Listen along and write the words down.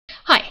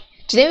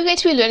Today we're going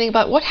to be learning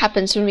about what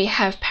happens when we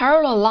have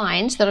parallel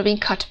lines that are being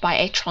cut by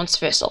a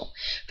transversal.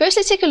 First,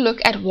 let's take a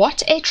look at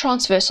what a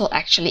transversal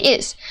actually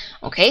is.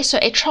 Okay, so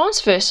a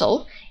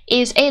transversal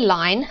is a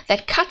line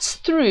that cuts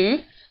through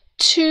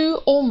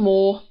two or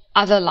more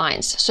other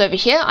lines. So over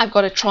here I've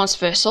got a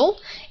transversal,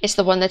 it's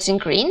the one that's in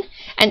green,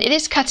 and it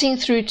is cutting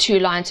through two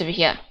lines over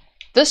here.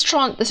 This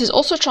is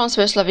also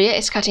transversal over here,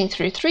 it's cutting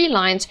through three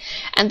lines,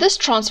 and this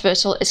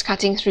transversal is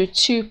cutting through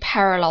two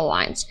parallel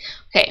lines.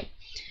 Okay.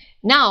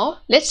 Now,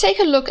 let's take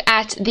a look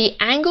at the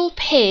angle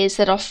pairs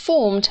that are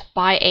formed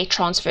by a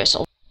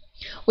transversal.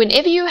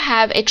 Whenever you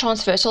have a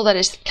transversal that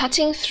is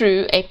cutting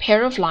through a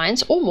pair of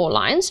lines or more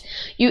lines,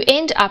 you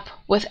end up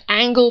with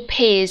angle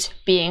pairs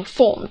being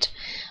formed.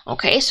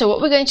 Okay, so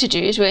what we're going to do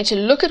is we're going to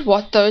look at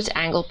what those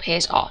angle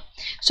pairs are.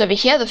 So over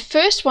here, the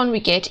first one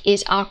we get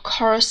is our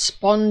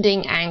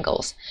corresponding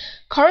angles.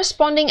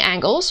 Corresponding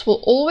angles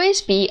will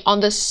always be on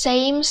the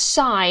same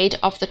side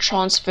of the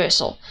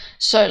transversal.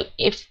 So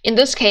if in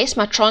this case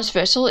my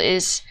transversal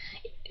is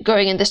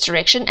going in this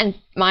direction, and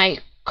my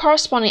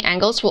corresponding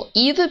angles will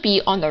either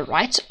be on the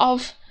right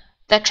of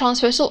that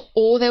transversal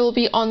or they will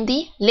be on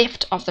the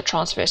left of the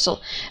transversal.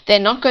 They're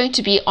not going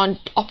to be on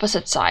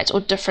opposite sides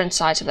or different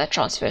sides of that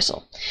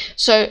transversal.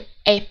 So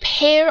a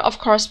pair of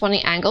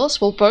corresponding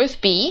angles will both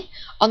be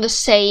on the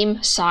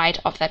same side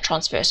of that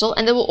transversal,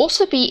 and they will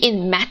also be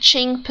in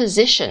matching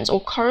positions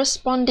or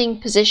corresponding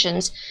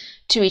positions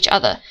to each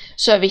other.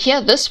 So over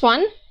here, this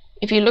one,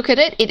 if you look at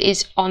it, it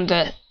is on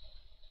the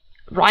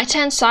right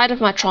hand side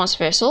of my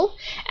transversal,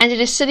 and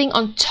it is sitting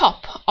on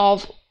top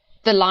of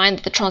the line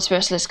that the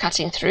transversal is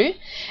cutting through.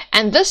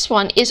 And this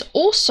one is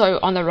also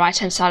on the right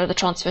hand side of the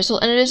transversal,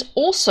 and it is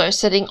also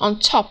sitting on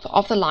top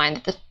of the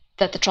line that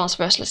the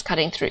transversal is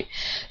cutting through.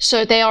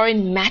 So they are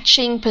in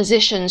matching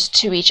positions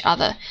to each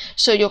other.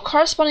 So your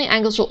corresponding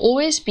angles will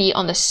always be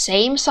on the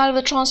same side of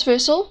the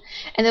transversal,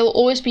 and they will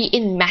always be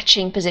in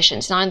matching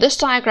positions. Now in this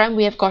diagram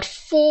we have got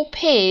four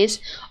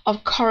pairs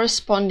of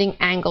corresponding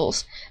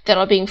angles that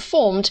are being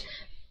formed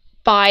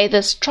by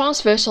this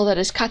transversal that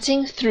is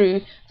cutting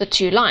through the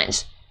two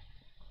lines.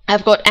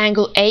 I've got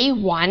angle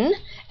A1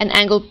 and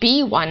angle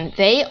B1.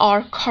 They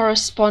are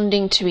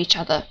corresponding to each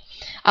other.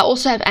 I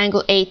also have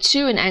angle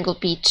A2 and angle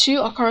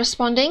B2 are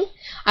corresponding.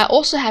 I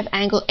also have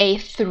angle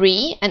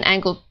A3 and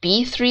angle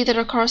B3 that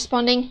are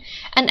corresponding,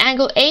 and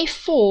angle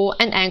A4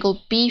 and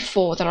angle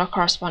B4 that are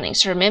corresponding.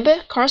 So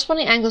remember,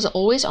 corresponding angles are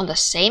always on the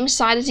same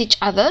side as each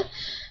other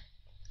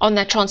on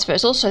that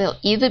transversal, so they'll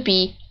either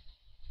be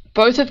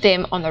both of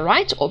them on the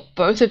right or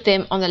both of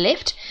them on the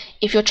left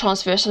if your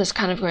transversal is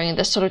kind of going in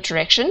this sort of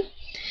direction.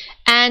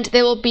 And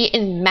they will be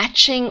in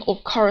matching or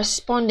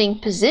corresponding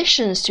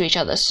positions to each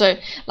other. So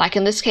like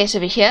in this case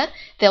over here,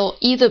 they'll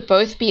either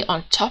both be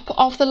on top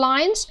of the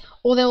lines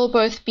or they will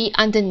both be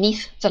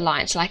underneath the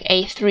lines, like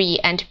A3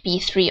 and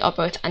B3 are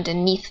both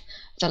underneath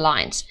the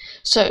lines.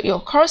 So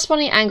your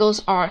corresponding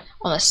angles are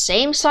on the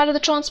same side of the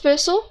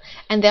transversal,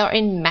 and they are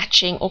in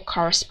matching or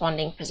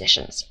corresponding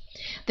positions.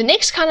 The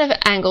next kind of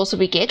angles that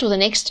we get, or the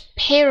next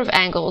pair of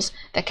angles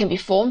that can be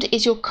formed,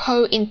 is your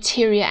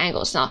co-interior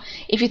angles. Now,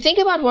 if you think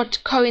about what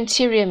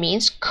co-interior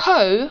means,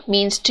 co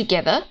means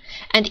together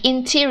and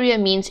interior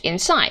means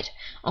inside.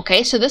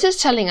 Okay, so this is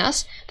telling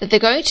us that they're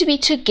going to be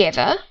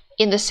together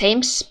in the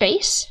same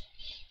space,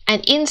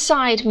 and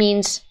inside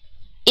means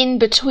in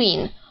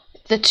between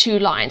the two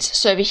lines.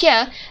 So over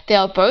here, they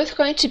are both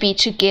going to be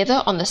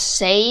together on the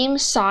same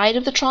side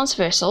of the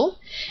transversal,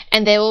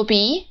 and they will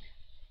be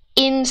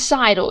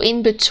inside or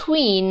in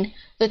between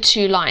the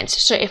two lines.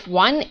 So if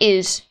one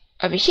is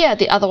over here,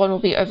 the other one will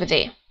be over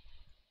there.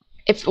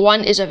 If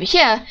one is over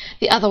here,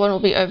 the other one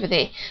will be over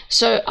there.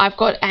 So I've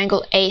got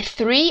angle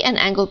A3 and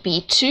angle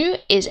B2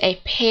 is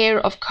a pair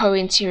of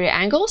co-interior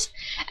angles,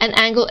 and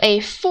angle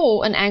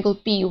A4 and angle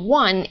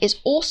B1 is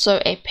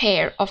also a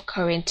pair of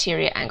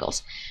co-interior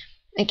angles.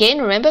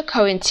 Again, remember,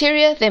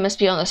 co-interior, they must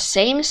be on the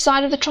same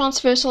side of the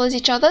transversal as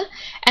each other,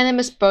 and they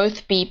must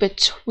both be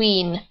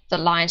between the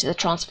lines that the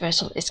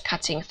transversal is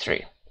cutting through.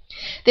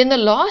 Then the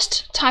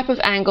last type of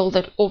angle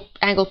or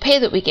angle pair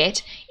that we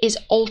get is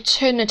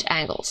alternate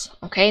angles.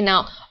 Okay,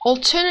 now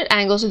alternate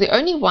angles are the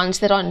only ones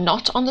that are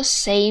not on the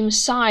same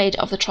side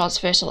of the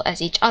transversal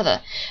as each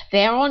other.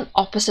 They are on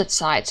opposite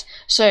sides.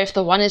 So if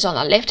the one is on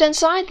the left hand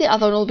side, the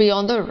other one will be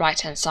on the right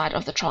hand side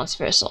of the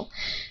transversal.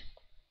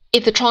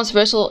 If the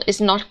transversal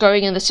is not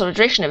going in this sort of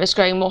direction, if it's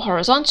going more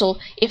horizontal,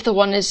 if the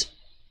one is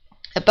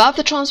above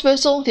the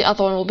transversal, the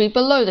other one will be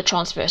below the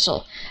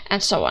transversal,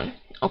 and so on.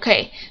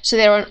 Okay, so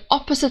they're on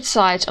opposite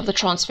sides of the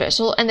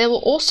transversal, and they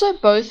will also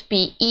both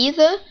be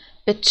either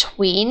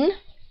between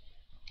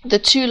the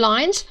two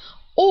lines,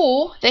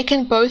 or they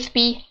can both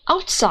be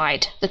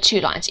outside the two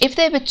lines. If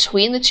they're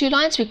between the two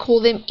lines, we call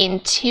them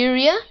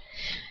interior,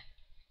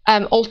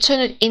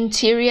 alternate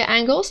interior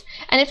angles,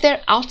 and if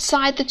they're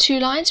outside the two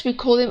lines, we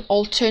call them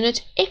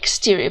alternate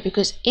exterior,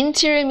 because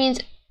interior means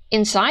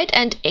inside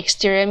and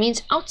exterior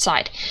means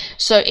outside.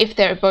 So if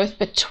they're both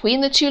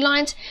between the two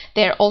lines,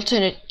 they're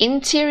alternate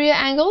interior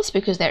angles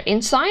because they're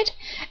inside,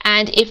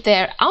 and if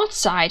they're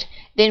outside,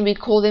 then we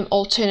call them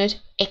alternate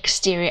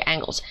exterior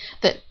angles.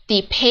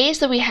 The pairs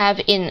that we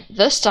have in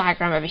this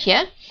diagram over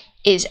here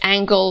is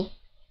angle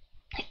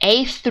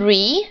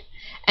A3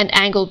 and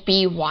angle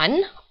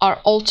B1 are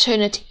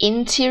alternate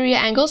interior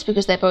angles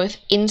because they're both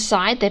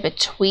inside, they're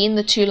between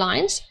the two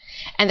lines,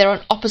 and they're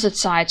on opposite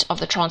sides of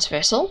the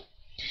transversal.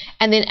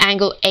 And then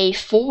angle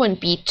A4 and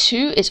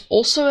B2 is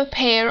also a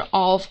pair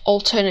of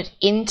alternate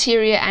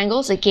interior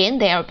angles. Again,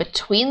 they are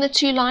between the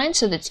two lines,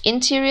 so that's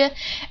interior,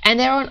 and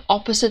they're on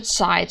opposite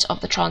sides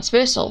of the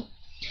transversal.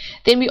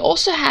 Then we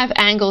also have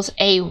angles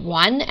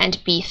A1 and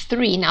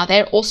B3. Now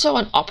they're also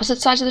on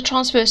opposite sides of the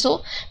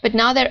transversal, but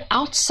now they're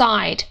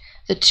outside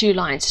the two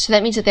lines. So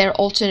that means that they're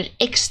alternate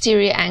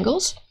exterior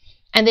angles.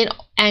 And then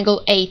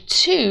angle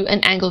A2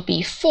 and angle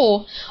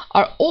B4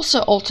 are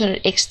also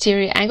alternate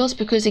exterior angles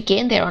because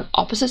again they're on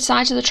opposite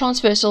sides of the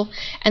transversal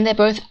and they're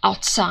both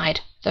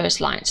outside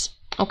those lines.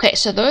 Okay,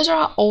 so those are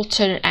our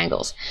alternate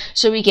angles.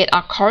 So we get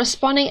our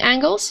corresponding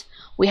angles,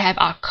 we have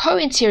our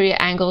co-interior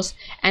angles,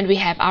 and we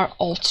have our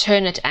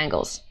alternate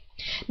angles.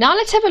 Now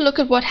let's have a look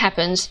at what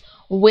happens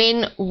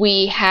when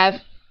we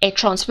have a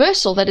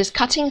transversal that is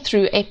cutting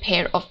through a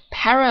pair of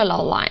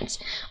parallel lines.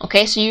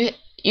 Okay, so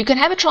you can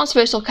have a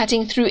transversal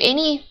cutting through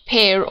any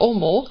pair or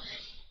more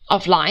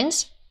of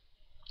lines,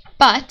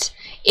 but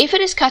if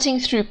it is cutting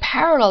through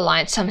parallel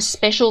lines, some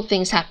special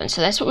things happen.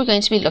 So that's what we're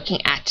going to be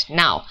looking at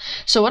now.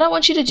 So what I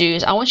want you to do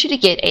is I want you to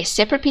get a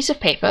separate piece of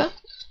paper,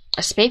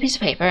 a spare piece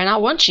of paper, and I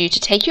want you to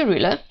take your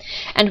ruler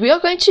and we are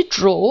going to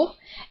draw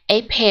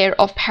a pair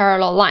of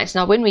parallel lines.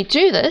 Now when we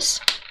do this,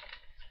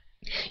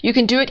 you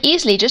can do it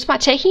easily just by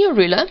taking your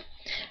ruler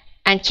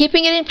and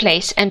keeping it in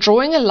place and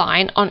drawing a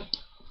line on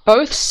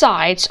both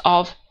sides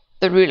of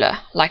the ruler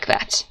like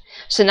that.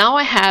 So now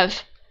I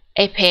have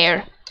a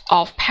pair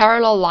of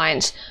parallel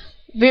lines,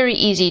 very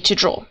easy to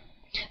draw.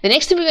 The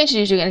next thing we're going to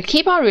do is we're going to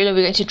keep our ruler,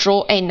 we're going to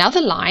draw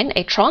another line,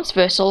 a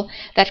transversal,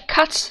 that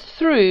cuts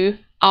through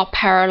our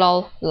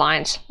parallel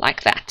lines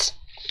like that.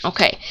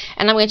 Okay,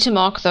 and I'm going to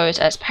mark those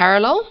as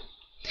parallel.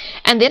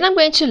 And then I'm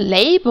going to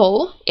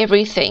label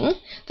everything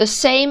the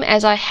same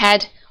as I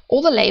had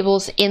all the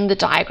labels in the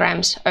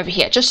diagrams over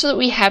here, just so that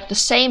we have the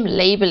same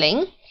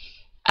labeling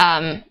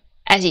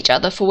as each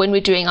other for when we're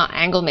doing our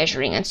angle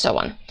measuring and so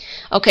on.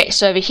 Okay,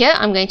 so over here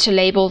I'm going to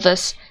label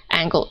this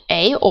angle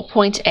A or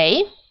point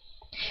A,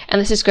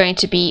 and this is going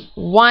to be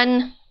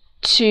 1,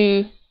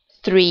 2,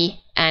 3,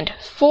 and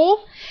 4,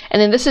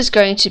 and then this is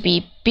going to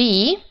be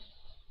B,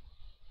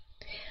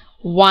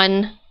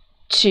 1,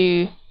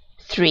 2,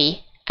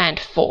 3, and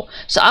 4.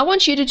 So I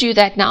want you to do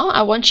that now.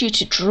 I want you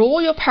to draw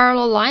your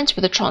parallel lines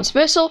with a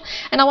transversal,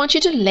 and I want you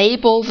to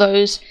label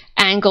those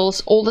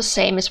angles all the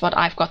same as what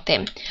I've got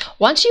them.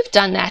 Once you've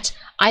done that,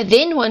 I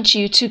then want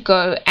you to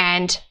go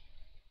and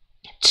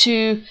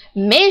to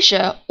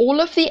measure all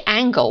of the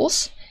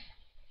angles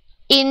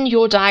in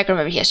your diagram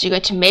over here. So you're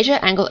going to measure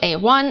angle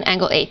A1,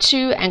 angle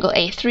A2, angle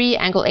A3,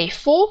 angle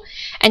A4,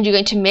 and you're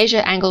going to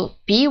measure angle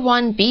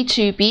B1,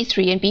 B2,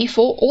 B3, and B4,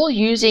 all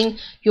using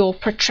your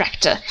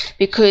protractor,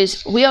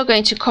 because we are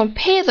going to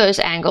compare those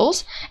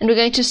angles and we're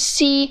going to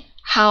see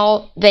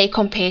how they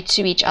compare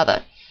to each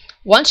other.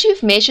 Once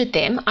you've measured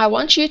them, I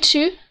want you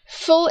to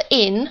fill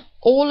in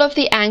all of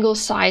the angle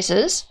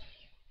sizes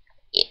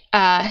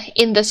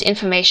in this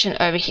information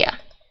over here.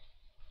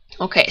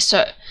 Okay,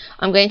 so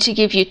I'm going to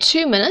give you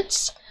 2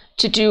 minutes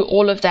to do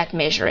all of that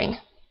measuring.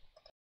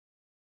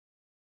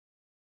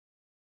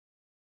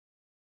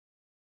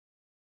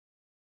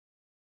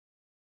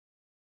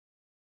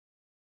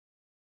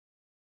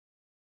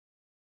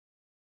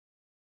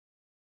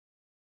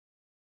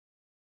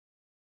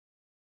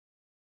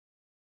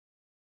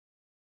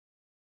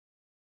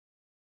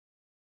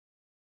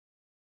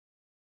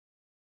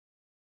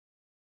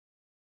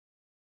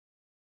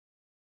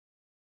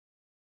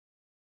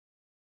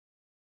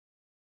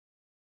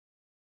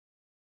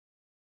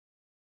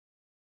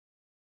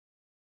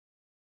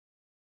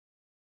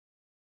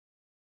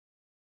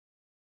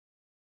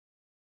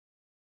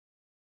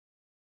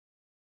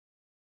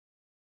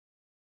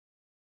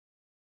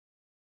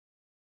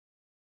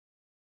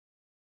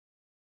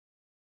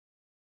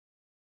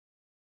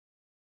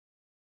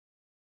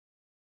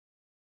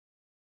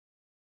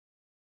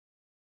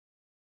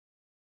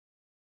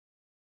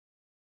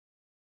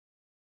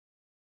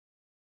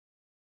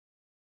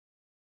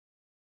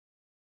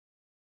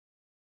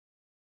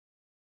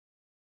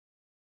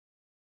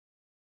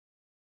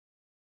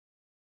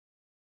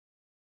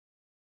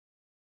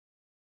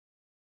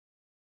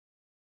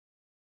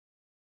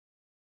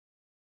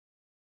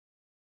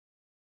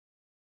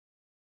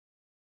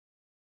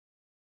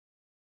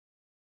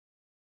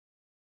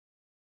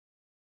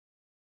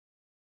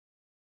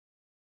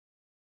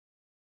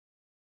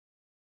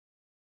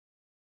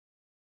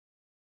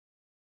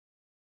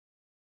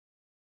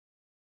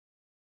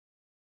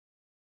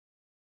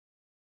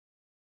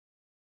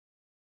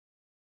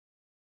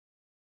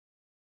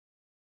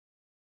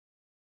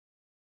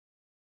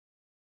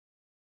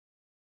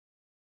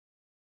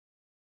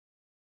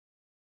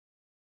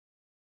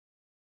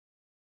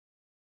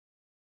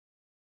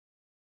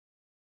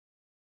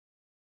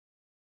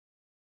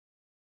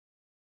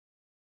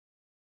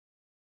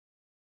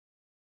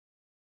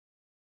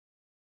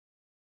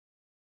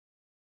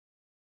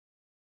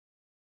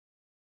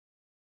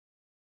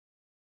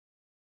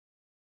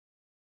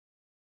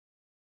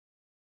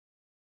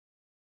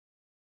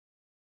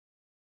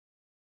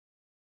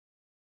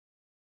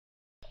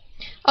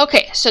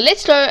 Okay, so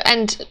let's go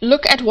and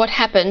look at what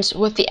happens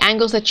with the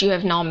angles that you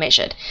have now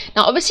measured.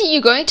 Now, obviously,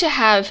 you're going to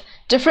have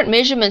different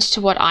measurements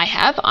to what I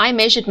have. I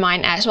measured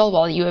mine as well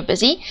while you were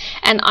busy,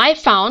 and I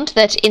found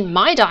that in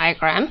my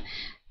diagram,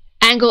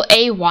 angle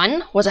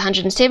A1 was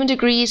 107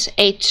 degrees,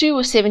 A2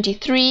 was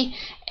 73,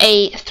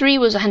 A3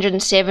 was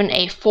 107,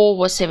 A4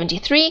 was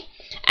 73,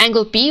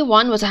 angle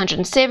B1 was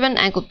 107,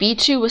 angle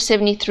B2 was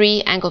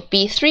 73, angle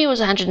B3 was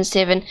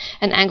 107,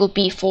 and angle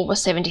B4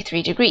 was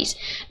 73 degrees.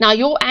 Now,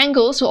 your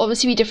angles will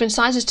obviously be different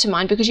sizes to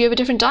mine because you have a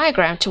different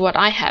diagram to what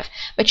I have,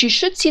 but you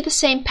should see the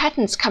same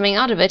patterns coming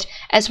out of it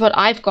as what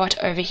I've got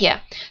over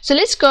here. So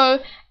let's go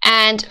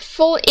and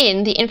fill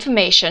in the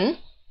information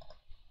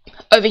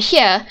over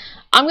here.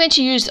 I'm going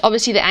to use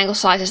obviously the angle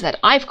sizes that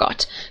I've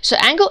got. So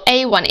angle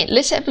A1,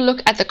 let's have a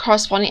look at the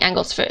corresponding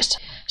angles first.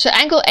 So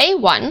angle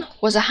A1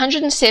 was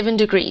 107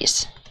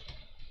 degrees.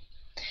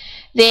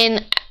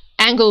 Then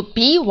angle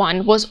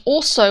B1 was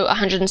also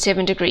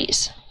 107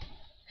 degrees.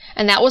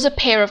 And that was a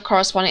pair of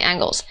corresponding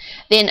angles.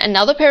 Then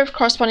another pair of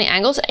corresponding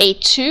angles,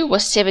 A2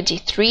 was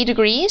 73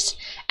 degrees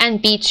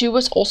and B2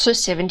 was also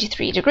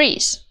 73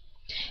 degrees.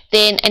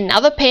 Then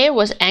another pair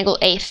was angle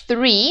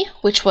A3,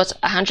 which was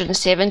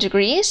 107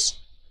 degrees.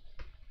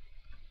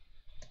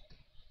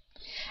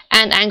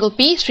 And angle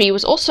B3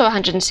 was also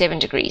 107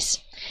 degrees.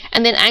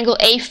 And then angle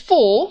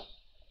A4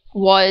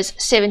 was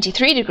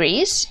 73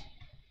 degrees.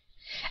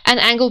 And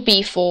angle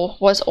B4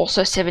 was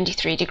also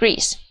 73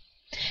 degrees.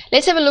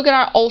 Let's have a look at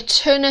our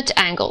alternate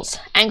angles.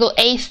 Angle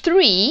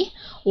A3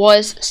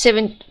 was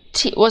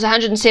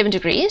 107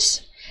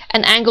 degrees.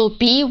 And angle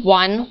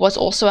B1 was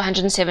also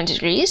 107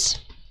 degrees.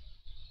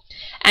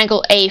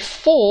 Angle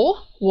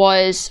A4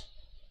 was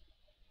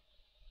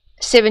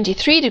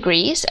 73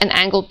 degrees and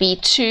angle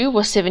B2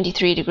 was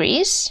 73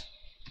 degrees.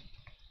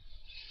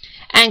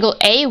 Angle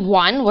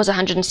A1 was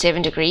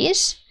 107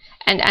 degrees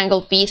and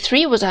angle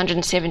B3 was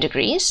 107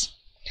 degrees.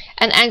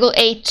 And angle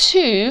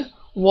A2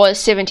 was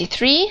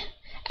 73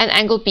 and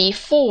angle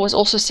B4 was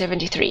also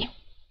 73.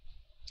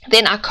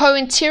 Then our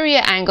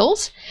co-interior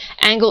angles,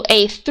 angle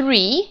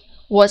A3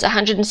 was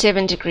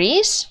 107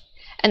 degrees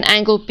and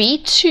angle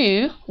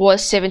B2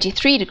 was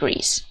 73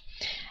 degrees.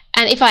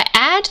 And if I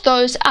add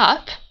those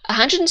up,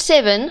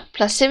 107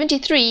 plus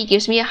 73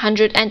 gives me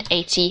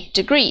 180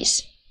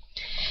 degrees.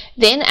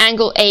 Then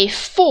angle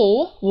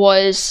A4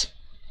 was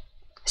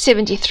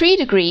 73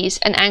 degrees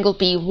and angle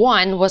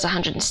B1 was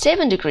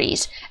 107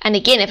 degrees. And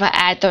again, if I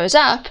add those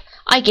up,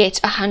 I get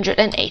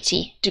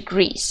 180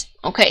 degrees.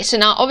 Okay, so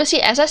now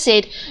obviously, as I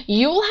said,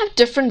 you'll have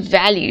different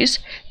values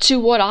to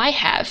what I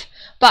have.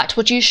 But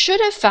what you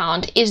should have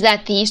found is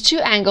that these two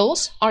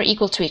angles are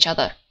equal to each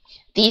other.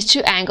 These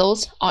two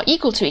angles are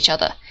equal to each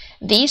other.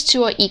 These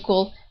two are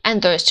equal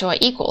and those two are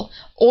equal.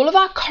 All of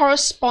our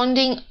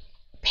corresponding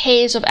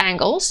pairs of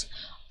angles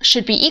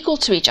should be equal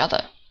to each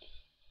other.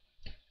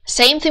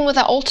 Same thing with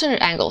our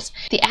alternate angles.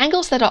 The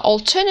angles that are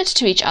alternate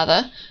to each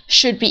other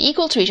should be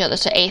equal to each other.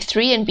 So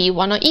A3 and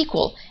B1 are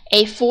equal.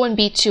 A4 and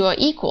B2 are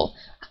equal.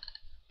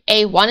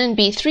 A1 and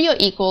B3 are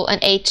equal,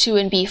 and A2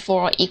 and B4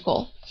 are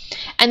equal.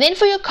 And then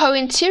for your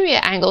co-interior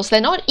angles,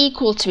 they're not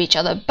equal to each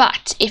other,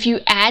 but if you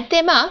add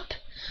them up,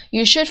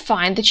 you should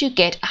find that you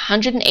get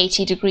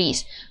 180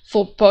 degrees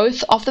for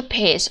both of the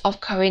pairs of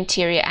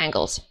co-interior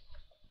angles.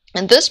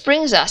 And this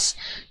brings us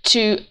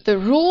to the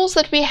rules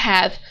that we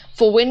have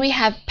for when we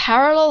have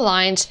parallel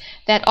lines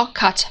that are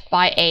cut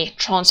by a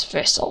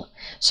transversal.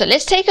 So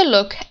let's take a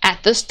look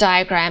at this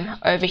diagram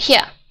over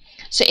here.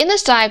 So in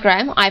this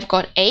diagram, I've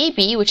got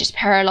AB, which is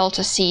parallel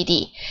to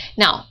CD.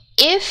 Now,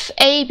 if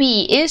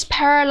AB is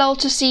parallel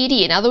to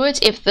CD, in other words,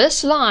 if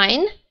this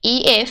line,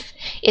 EF,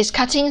 is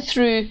cutting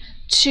through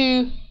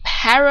two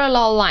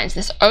parallel lines,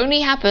 this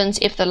only happens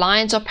if the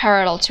lines are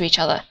parallel to each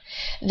other,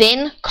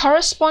 then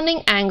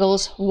corresponding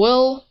angles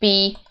will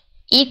be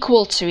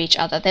equal to each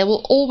other. They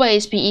will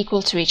always be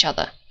equal to each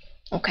other.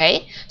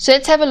 Okay, so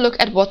let's have a look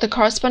at what the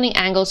corresponding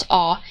angles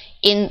are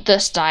in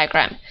this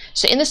diagram.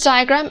 So in this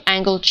diagram,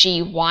 angle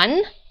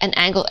G1 and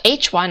angle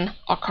H1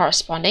 are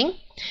corresponding.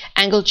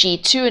 Angle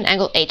G2 and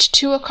angle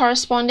H2 are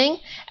corresponding.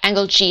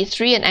 Angle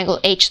G3 and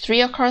angle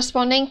H3 are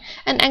corresponding.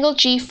 And angle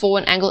G4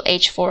 and angle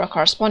H4 are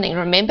corresponding.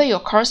 Remember, your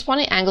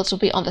corresponding angles will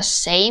be on the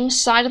same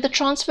side of the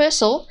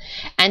transversal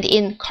and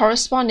in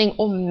corresponding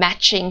or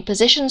matching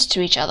positions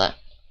to each other.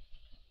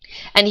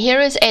 And here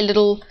is a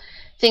little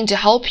thing to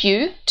help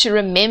you to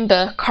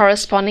remember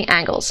corresponding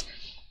angles.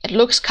 It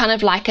looks kind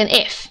of like an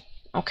F.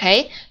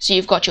 Okay, so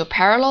you've got your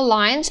parallel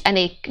lines and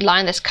a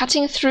line that's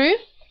cutting through,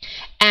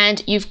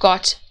 and you've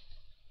got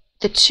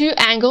the two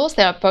angles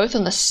that are both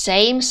on the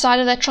same side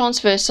of that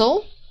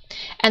transversal,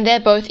 and they're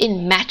both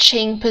in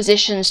matching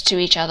positions to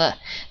each other.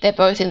 They're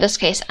both, in this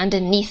case,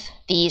 underneath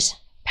these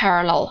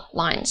parallel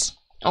lines.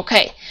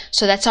 Okay,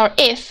 so that's our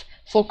F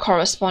for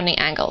corresponding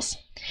angles.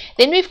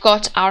 Then we've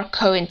got our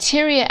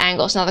co-interior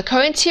angles. Now, the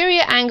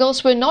co-interior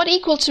angles were not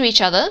equal to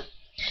each other,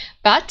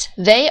 but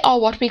they are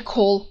what we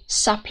call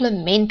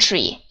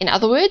supplementary. In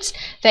other words,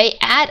 they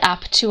add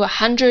up to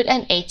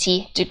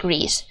 180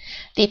 degrees.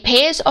 The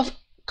pairs of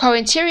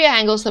co-interior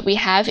angles that we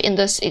have in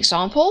this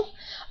example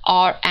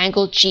are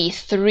angle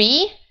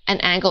G3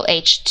 and angle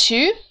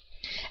H2,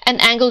 and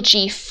angle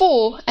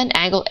G4 and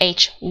angle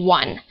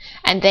H1.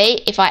 And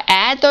if I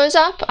add those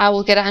up, I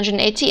will get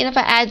 180, and if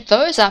I add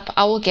those up,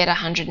 I will get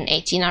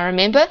 180. Now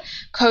remember,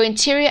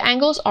 co-interior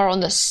angles are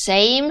on the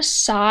same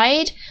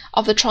side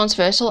of the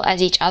transversal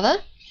as each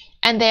other,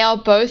 and they are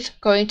both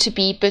going to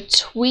be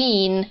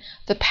between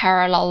the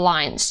parallel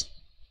lines.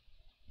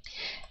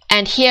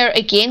 And here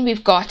again,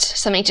 we've got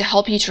something to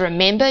help you to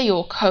remember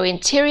your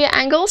co-interior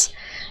angles.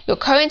 Your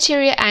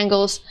co-interior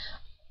angles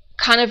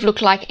kind of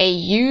look like a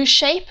U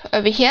shape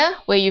over here,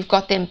 where you've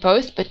got them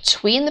both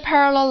between the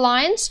parallel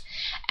lines,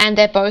 and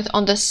they're both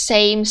on the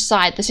same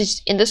side. This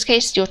is, in this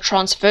case, your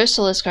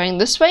transversal is going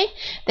this way.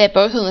 They're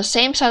both on the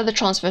same side of the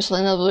transversal.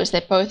 In other words,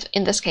 they're both,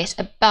 in this case,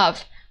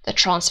 above the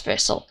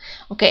transversal.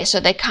 Okay, so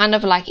they're kind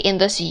of like in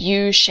this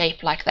U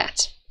shape like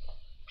that.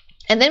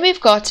 And then we've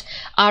got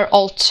our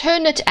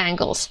alternate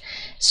angles.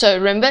 So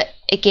remember,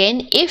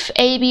 again, if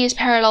AB is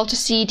parallel to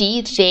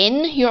CD,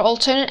 then your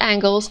alternate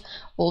angles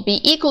will be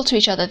equal to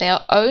each other. They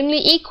are only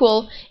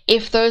equal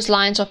if those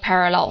lines are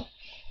parallel.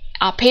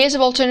 Our pairs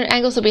of alternate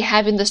angles that we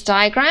have in this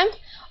diagram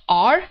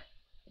are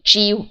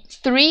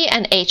G3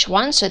 and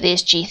H1. So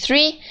there's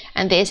G3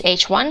 and there's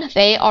H1.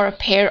 They are a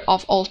pair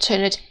of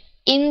alternate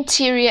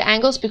interior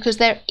angles because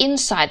they're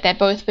inside. They're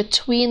both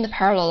between the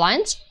parallel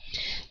lines.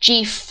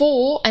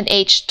 G4 and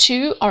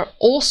H2 are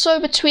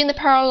also between the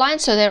parallel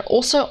lines, so they're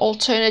also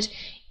alternate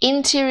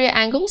interior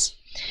angles.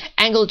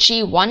 Angle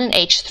G1 and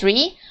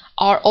H3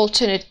 are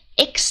alternate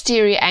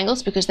exterior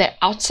angles because they're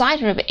outside.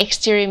 Remember,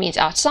 exterior means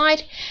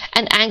outside.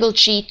 And angle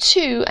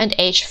G2 and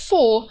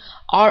H4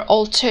 are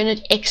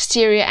alternate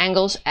exterior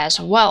angles as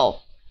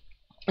well.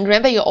 And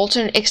remember, your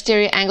alternate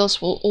exterior angles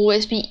will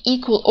always be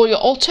equal, or your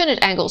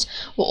alternate angles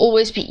will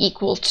always be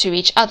equal to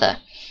each other.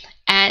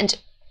 And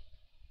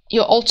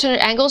your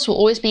alternate angles will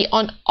always be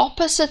on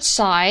opposite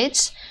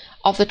sides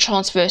of the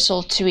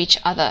transversal to each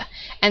other.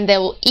 And they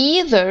will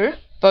either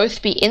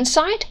both be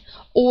inside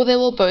or they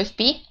will both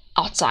be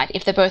outside.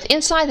 If they're both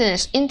inside, then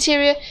it's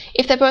interior.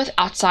 If they're both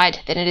outside,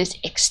 then it is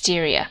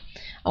exterior.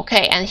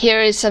 Okay, and here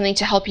is something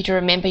to help you to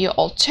remember your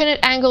alternate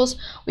angles.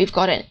 We've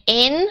got an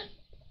N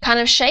kind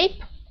of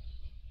shape,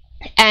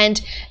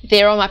 and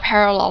there are my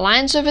parallel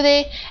lines over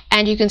there,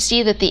 and you can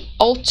see that the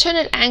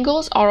alternate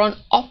angles are on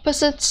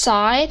opposite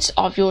sides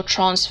of your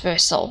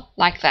transversal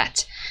like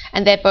that,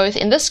 and they're both,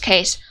 in this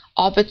case,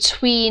 are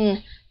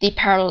between the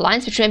parallel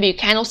lines. But remember, you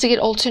can also get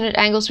alternate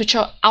angles which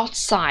are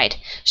outside,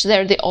 so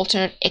they're the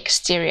alternate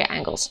exterior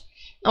angles.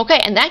 Okay,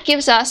 and that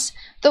gives us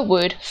the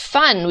word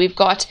fun. We've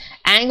got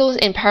angles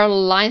in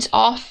parallel lines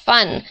are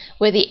fun,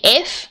 where the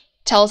F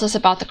tells us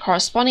about the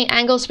corresponding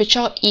angles which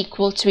are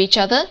equal to each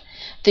other.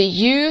 The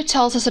U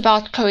tells us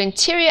about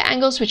co-interior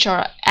angles which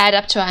add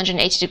up to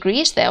 180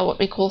 degrees. They are what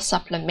we call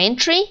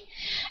supplementary.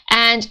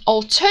 And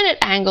alternate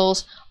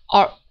angles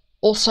are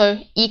also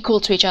equal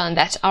to each other, and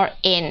that's our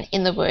N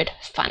in the word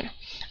fun.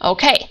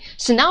 Okay,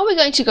 so now we're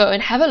going to go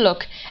and have a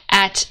look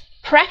at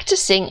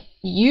practicing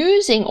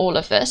using all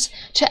of this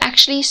to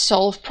actually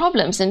solve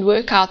problems and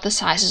work out the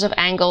sizes of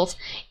angles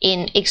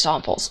in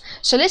examples.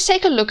 So let's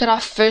take a look at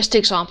our first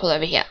example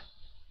over here.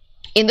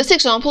 In this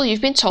example,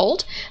 you've been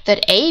told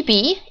that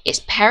AB is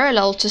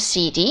parallel to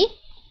CD.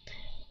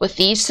 With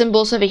these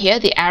symbols over here,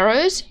 the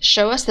arrows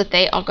show us that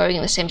they are going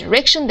in the same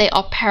direction. They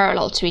are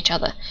parallel to each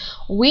other.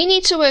 We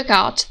need to work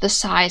out the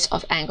size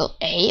of angle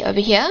A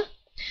over here,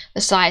 the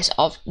size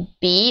of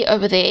B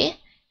over there,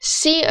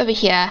 C over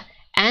here,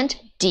 and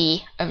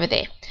D over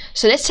there.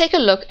 So let's take a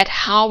look at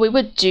how we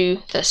would do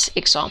this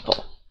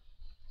example.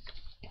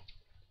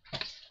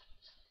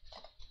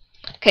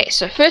 Okay,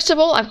 so first of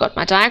all, I've got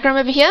my diagram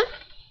over here.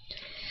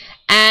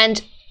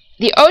 And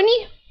the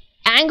only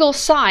angle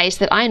size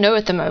that I know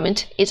at the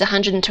moment is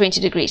 120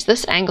 degrees,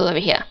 this angle over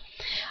here.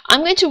 I'm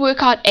going to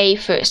work out A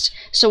first.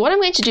 So what I'm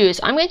going to do is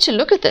I'm going to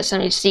look at this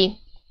and we'll see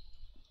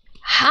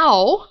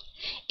how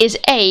is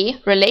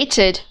A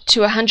related to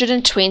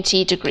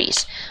 120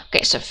 degrees.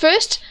 Okay, so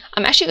first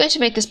I'm actually going to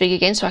make this big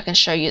again so I can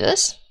show you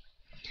this.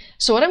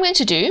 So what I'm going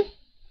to do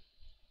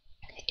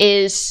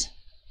is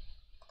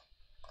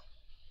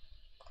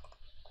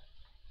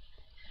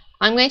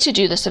I'm going to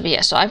do this over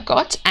here. So I've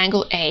got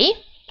angle A,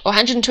 or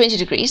 120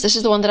 degrees. This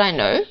is the one that I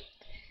know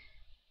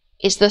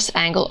is this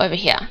angle over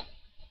here.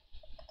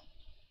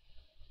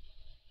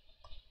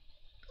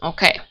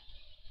 Okay.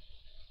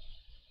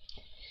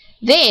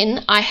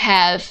 Then I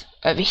have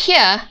over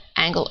here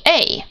angle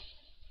A,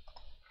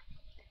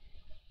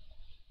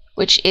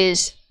 which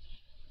is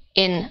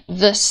in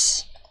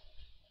this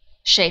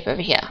shape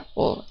over here,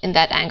 or in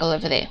that angle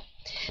over there.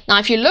 Now,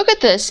 if you look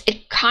at this,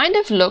 it kind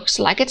of looks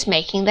like it's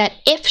making that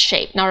F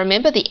shape. Now,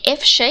 remember the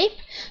F shape,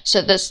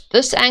 so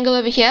this angle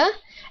over here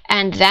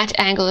and that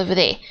angle over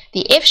there.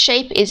 The F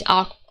shape is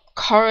our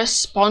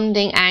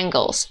corresponding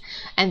angles,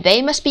 and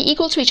they must be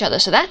equal to each other.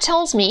 So that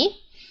tells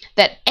me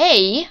that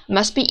A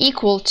must be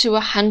equal to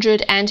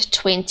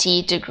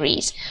 120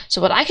 degrees.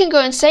 So what I can go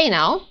and say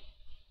now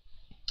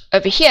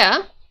over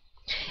here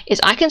is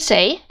I can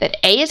say that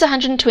A is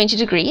 120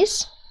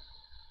 degrees,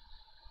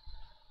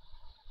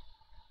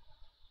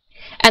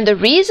 And the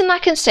reason I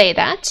can say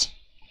that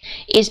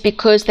is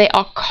because they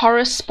are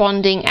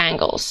corresponding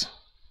angles.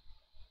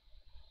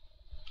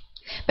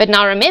 But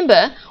now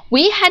remember,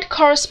 we had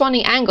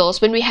corresponding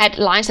angles when we had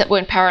lines that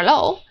weren't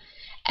parallel,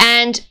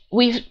 and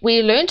we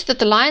learned that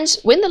the lines,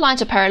 when the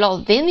lines are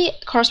parallel, then the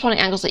corresponding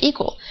angles are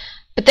equal.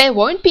 But they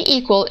won't be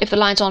equal if the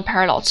lines aren't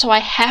parallel. So I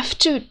have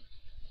to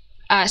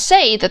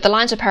say that the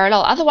lines are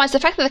parallel. Otherwise, the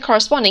fact that they're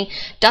corresponding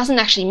doesn't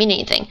actually mean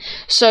anything.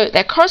 So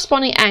they're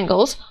corresponding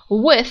angles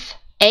with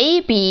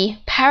AB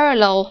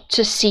parallel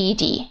to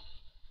CD.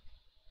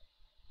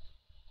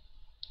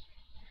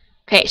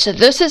 Okay, so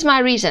this is my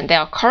reason. They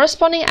are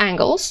corresponding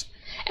angles,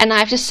 and I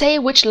have to say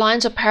which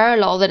lines are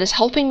parallel. That is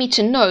helping me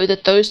to know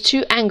that those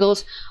two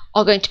angles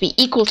are going to be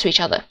equal to each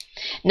other.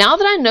 Now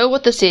that I know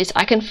what this is,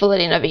 I can fill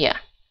it in over here.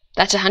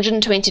 That's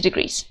 120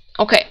 degrees.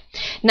 Okay,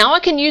 now I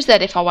can use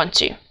that if I want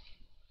to.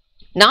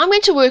 Now I'm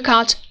going to work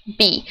out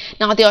B.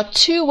 Now there are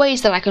two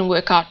ways that I can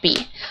work out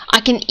B.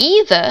 I can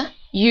either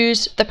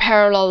use the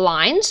parallel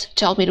lines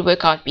to help me to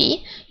work out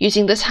B,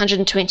 using this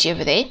 120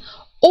 over there,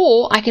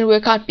 or I can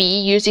work out B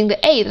using the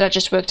A that I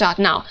just worked out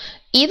now.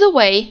 Either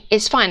way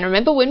is fine.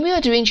 Remember, when we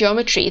are doing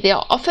geometry, there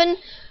are often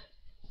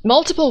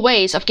multiple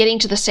ways of getting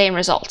to the same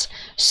result.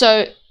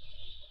 So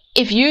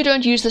if you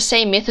don't use the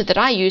same method that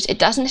I use, it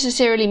doesn't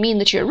necessarily mean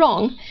that you're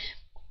wrong.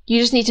 You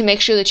just need to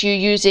make sure that you're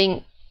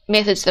using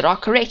methods that are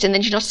correct and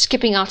then you're not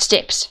skipping out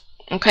steps.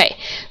 Okay,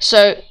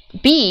 so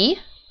B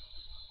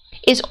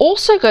is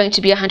also going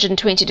to be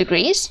 120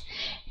 degrees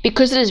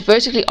because it is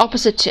vertically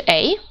opposite to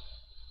A.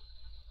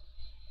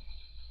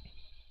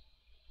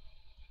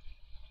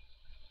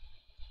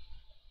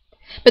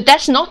 But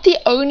that's not the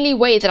only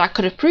way that I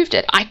could have proved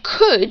it. I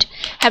could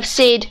have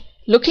said,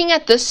 looking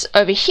at this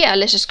over here,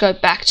 let's just go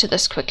back to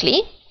this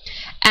quickly.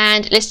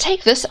 And let's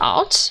take this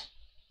out.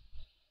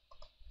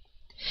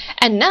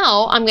 And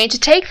now I'm going to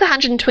take the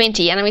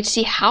 120 and I'm going to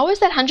see how is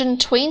that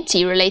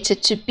 120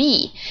 related to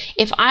B.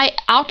 If I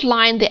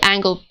outline the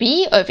angle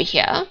B over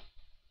here,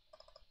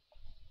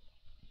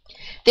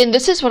 then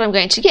this is what I'm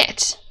going to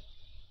get.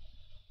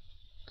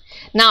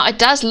 Now it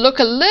does look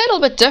a little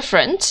bit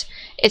different.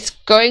 It's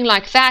going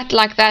like that,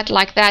 like that,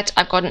 like that.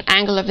 I've got an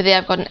angle over there,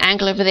 I've got an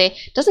angle over there.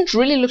 It doesn't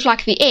really look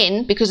like the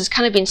N because it's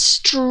kind of been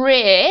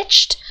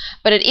stretched,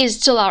 but it is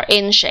still our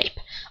N shape.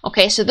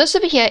 Okay, so this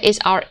over here is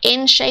our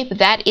N shape.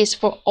 That is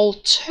for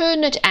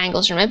alternate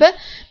angles. Remember,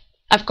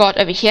 I've got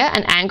over here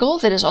an angle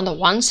that is on the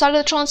one side of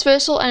the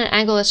transversal and an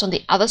angle that's on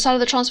the other side of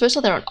the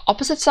transversal. They're on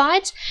opposite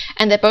sides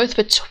and they're both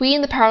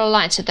between the parallel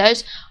lines. So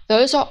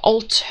those are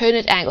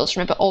alternate angles.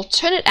 Remember,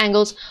 alternate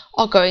angles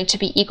are going to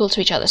be equal to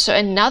each other. So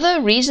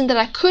another reason that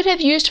I could have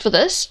used for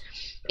this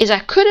is I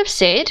could have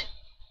said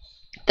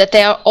that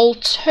they are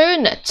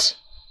alternate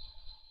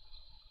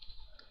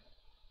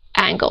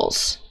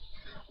angles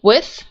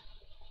with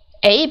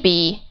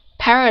AB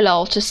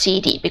parallel to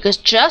CD, because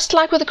just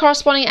like with the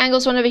corresponding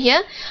angles one over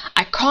here,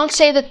 I can't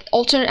say that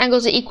alternate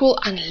angles are equal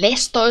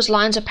unless those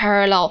lines are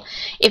parallel.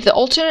 If the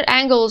alternate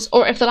angles,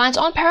 or if the lines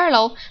aren't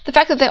parallel, the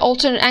fact that they're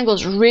alternate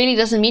angles really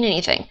doesn't mean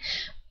anything.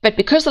 But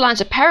because the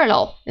lines are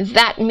parallel,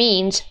 that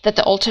means that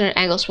the alternate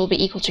angles will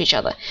be equal to each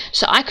other.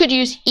 So I could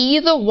use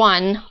either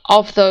one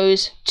of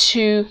those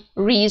two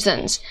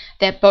reasons.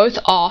 They both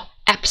are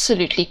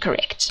absolutely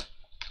correct.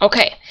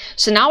 Okay,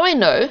 so now I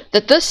know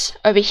that this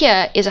over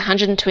here is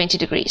 120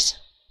 degrees.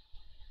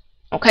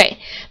 Okay,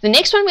 the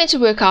next one I'm going to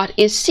work out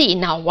is C.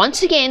 Now,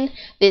 once again,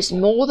 there's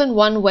more than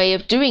one way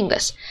of doing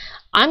this.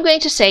 I'm going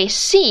to say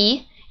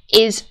C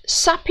is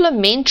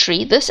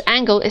supplementary. This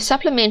angle is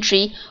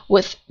supplementary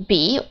with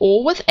B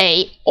or with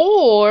A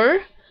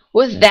or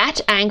with that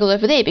angle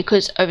over there,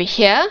 because over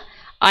here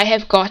I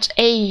have got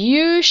a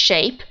U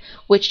shape,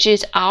 which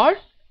is our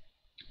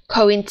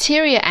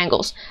co-interior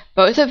angles.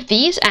 Both of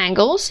these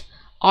angles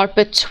are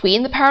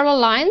between the parallel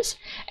lines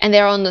and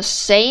they're on the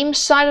same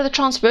side of the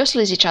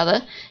transversal as each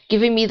other,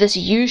 giving me this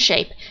U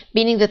shape,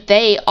 meaning that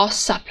they are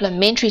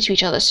supplementary to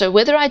each other. So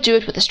whether I do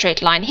it with a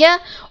straight line here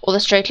or the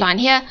straight line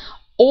here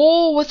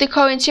or with the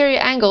co-interior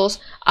angles,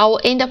 I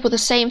will end up with the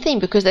same thing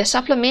because they're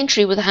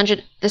supplementary with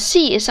 100. The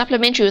C is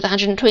supplementary with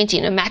 120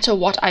 no matter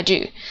what I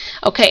do.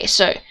 Okay,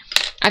 so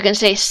I can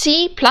say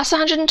C plus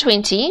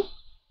 120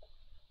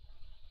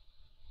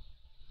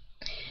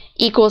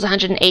 equals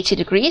 180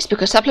 degrees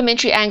because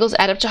supplementary angles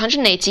add up to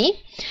 180.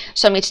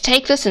 So I'm going to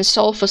take this and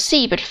solve for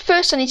C, but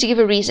first I need to give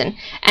a reason.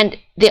 And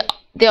there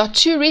are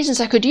two reasons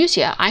I could use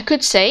here. I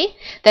could say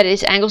that it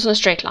is angles on a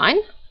straight line,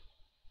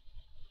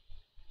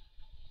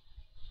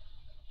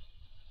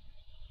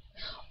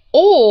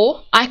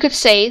 or I could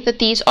say that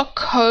these are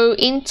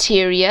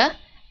co-interior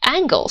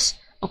angles.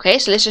 Okay,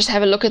 so let's just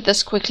have a look at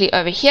this quickly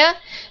over here.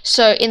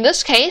 So in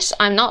this case,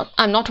 I'm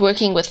not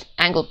working with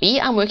angle B,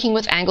 I'm working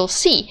with angle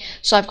C.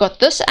 So I've got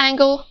this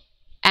angle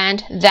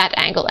and that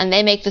angle, and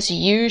they make this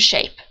U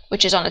shape,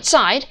 which is on its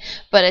side,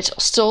 but it's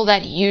still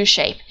that U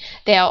shape.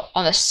 They are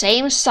on the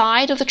same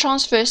side of the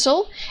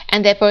transversal,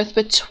 and they're both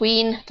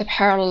between the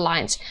parallel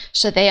lines.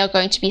 So they are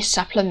going to be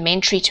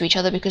supplementary to each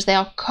other because they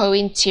are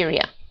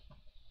co-interior.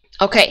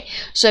 Okay,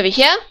 so over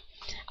here,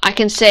 I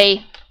can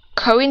say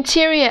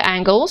co-interior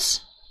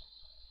angles,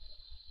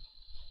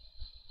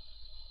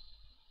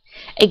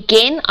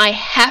 again, I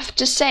have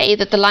to say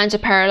that the lines are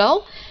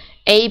parallel.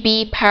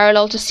 AB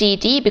parallel to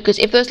CD, because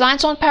if those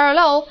lines aren't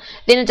parallel,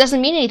 then it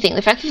doesn't mean anything.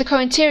 The fact that the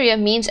co-interior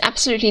means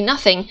absolutely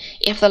nothing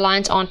if the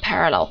lines aren't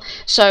parallel.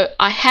 So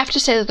I have to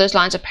say that those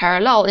lines are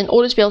parallel in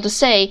order to be able to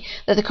say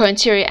that the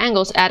co-interior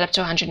angles add up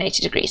to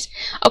 180 degrees.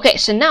 Okay,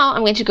 so now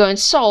I'm going to go and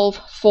solve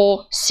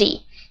for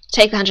C.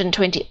 Take the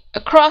 120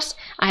 across.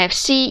 I have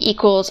C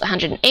equals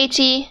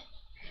 180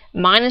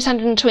 minus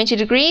 120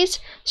 degrees,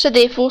 so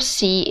therefore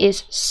C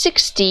is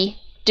 60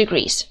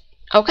 degrees.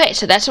 Okay,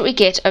 so that's what we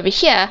get over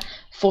here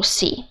for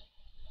C.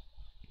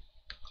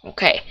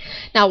 Okay,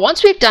 now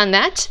once we've done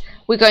that,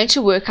 we're going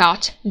to work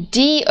out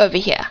D over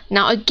here.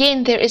 Now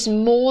again, there is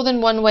more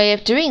than one way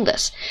of doing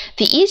this.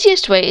 The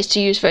easiest way is to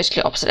use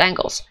vertically opposite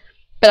angles,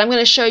 but I'm going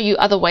to show you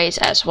other ways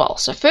as well.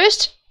 So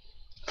first,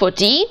 for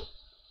D,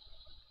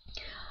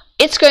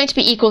 it's going to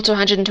be equal to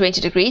 120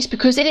 degrees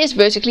because it is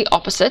vertically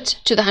opposite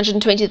to the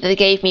 120 that they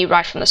gave me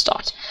right from the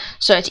start.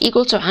 So it's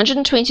equal to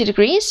 120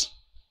 degrees,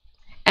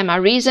 and my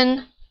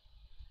reason,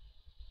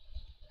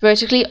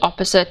 vertically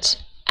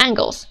opposite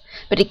angles.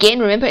 But again,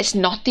 remember, it's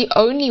not the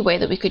only way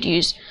that we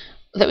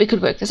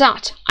could work this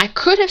out. I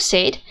could have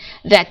said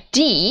that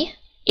D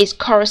is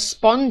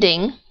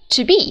corresponding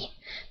to B,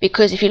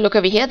 because if you look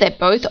over here, they're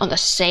both on the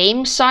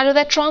same side of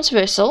that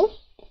transversal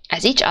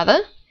as each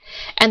other,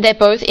 and they're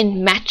both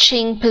in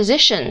matching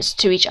positions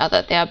to each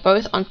other. They are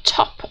both on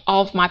top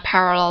of my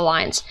parallel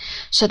lines,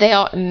 so they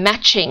are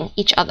matching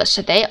each other,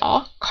 so they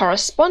are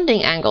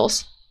corresponding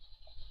angles,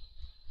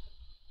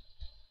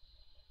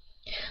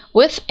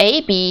 with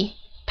AB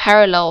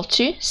parallel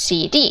to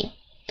CD.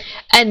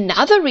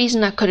 Another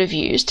reason I could have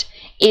used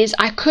is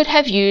I could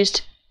have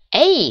used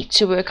A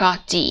to work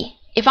out D.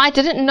 If I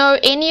didn't know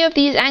any of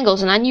these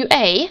angles and I knew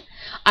A,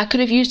 I could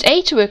have used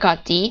A to work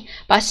out D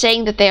by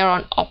saying that they are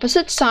on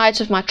opposite sides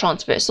of my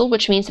transversal,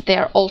 which means that they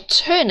are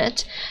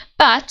alternate,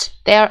 but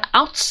they are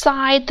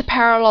outside the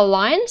parallel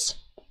lines,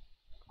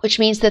 which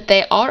means that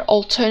they are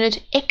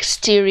alternate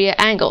exterior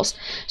angles.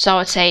 So I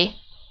would say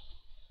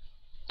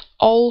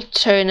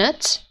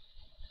alternate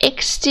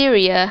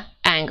exterior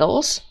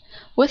angles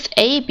with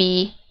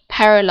AB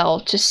parallel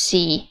to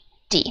CD.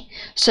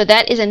 So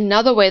that is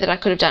another way that I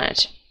could have done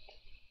it.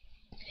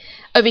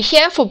 Over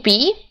here for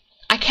B,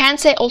 I can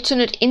say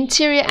alternate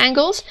interior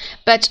angles,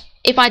 but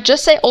if I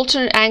just say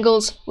alternate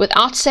angles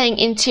without saying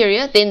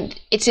interior, then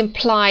it's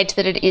implied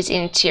that it is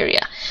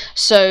interior.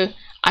 So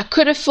I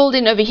could have filled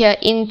in over here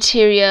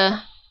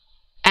interior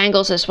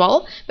angles as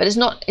well, but it's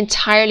not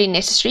entirely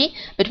necessary.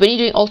 But when you're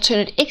doing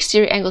alternate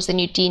exterior angles, then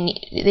you do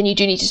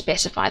need to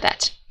specify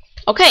that.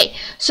 Okay,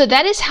 so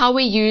that is how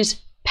we use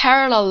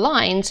parallel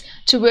lines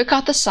to work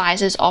out the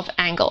sizes of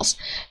angles.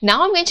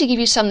 Now I'm going to give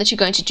you some that you're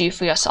going to do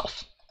for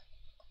yourself.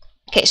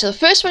 Okay, so the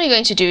first one you're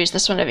going to do is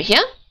this one over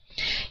here.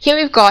 Here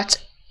we've got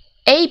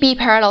AB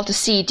parallel to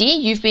CD.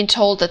 You've been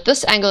told that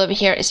this angle over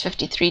here is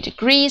 53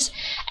 degrees,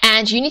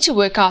 and you need to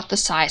work out the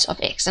size of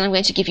X. And I'm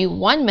going to give you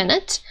 1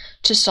 minute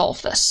to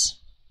solve this.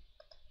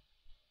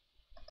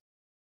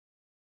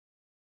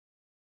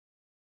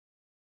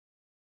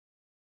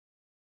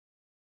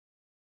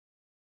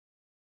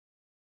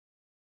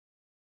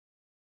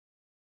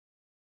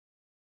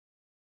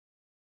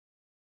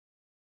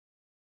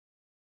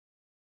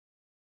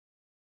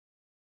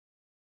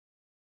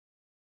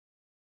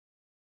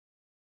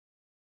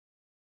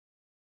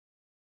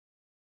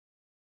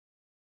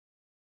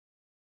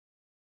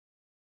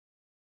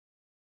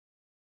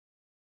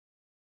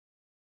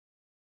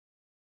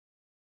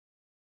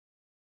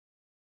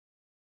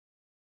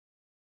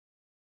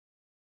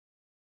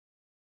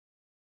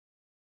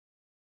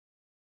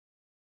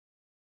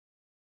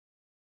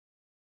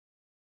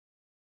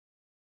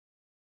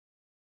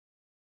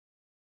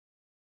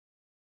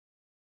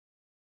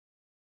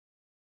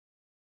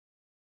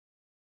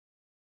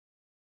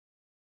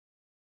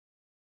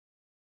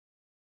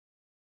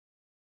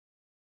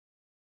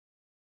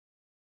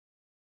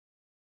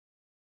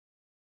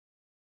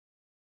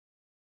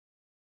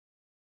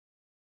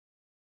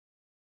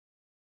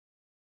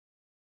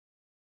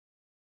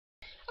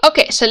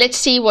 Okay, so let's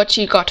see what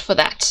you got for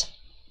that.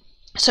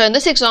 So in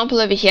this example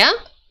over here,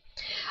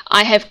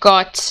 I have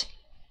got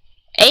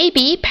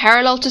AB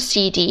parallel to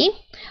CD.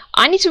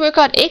 I need to work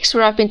out X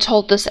where I've been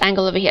told this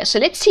angle over here. So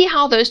let's see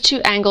how those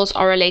two angles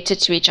are related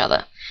to each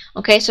other.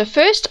 Okay, so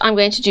first I'm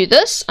going to do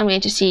this. I'm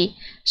going to see,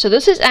 so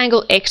this is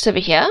angle X over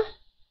here.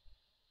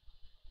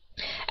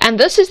 And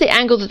this is the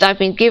angle that I've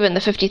been given,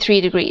 the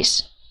 53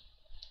 degrees.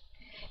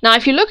 Now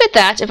if you look at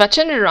that, if I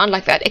turn it around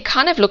like that, it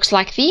kind of looks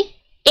like the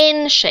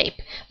N shape.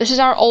 This is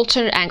our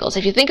alternate angles.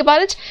 If you think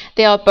about it,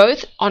 they are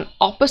both on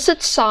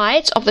opposite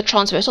sides of the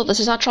transversal.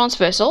 This is our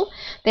transversal.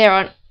 They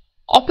are on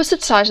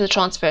opposite sides of the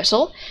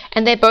transversal,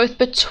 and they're both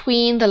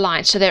between the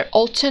lines. So they're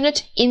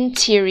alternate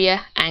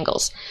interior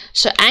angles.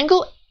 So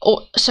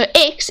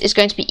X is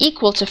going to be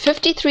equal to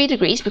 53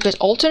 degrees because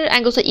alternate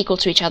angles are equal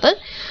to each other.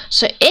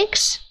 So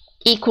X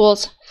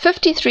equals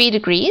 53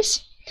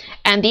 degrees,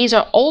 and these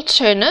are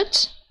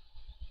alternate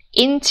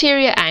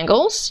interior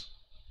angles.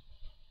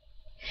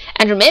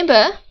 And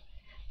remember,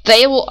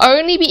 they will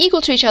only be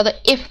equal to each other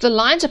if the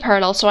lines are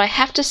parallel, so I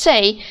have to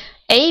say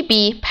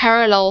AB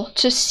parallel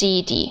to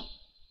CD.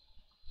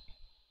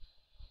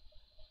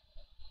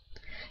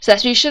 So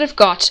that's what you should have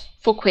got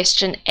for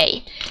question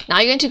A. Now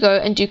you're going to go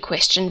and do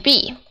question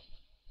B.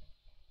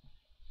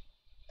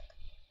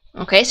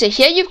 Okay, so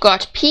here you've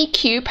got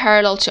PQ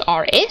parallel to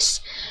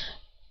RS.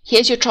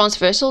 Here's your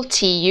transversal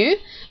TU.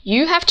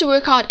 You have to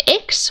work out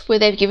X, where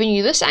they've given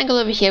you this angle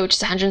over here, which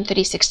is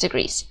 136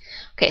 degrees.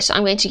 Okay, so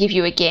I'm going to give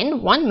you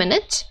again 1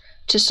 minute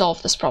to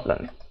solve this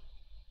problem.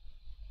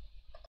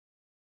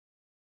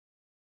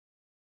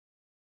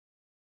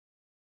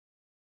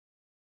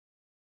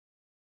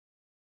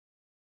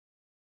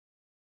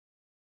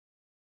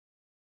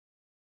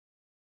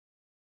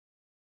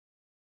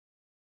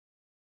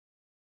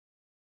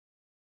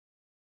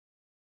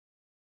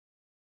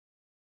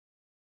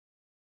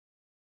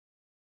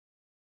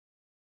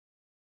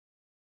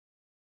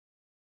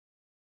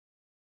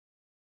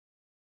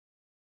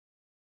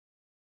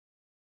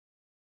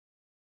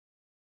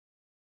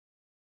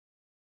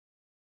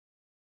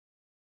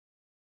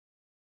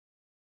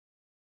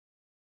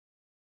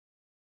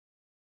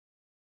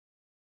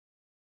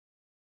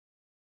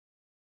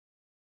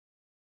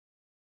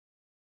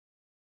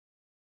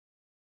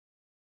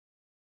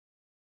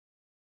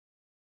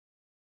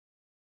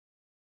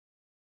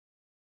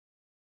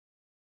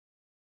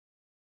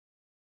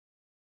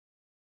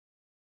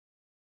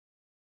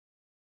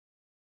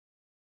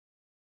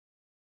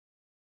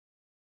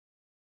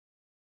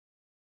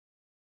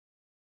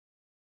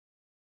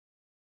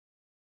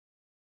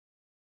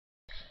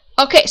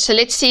 Okay, so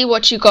let's see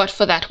what you got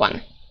for that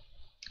one.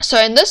 So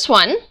in this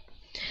one,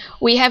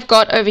 we have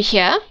got over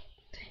here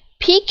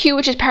PQ,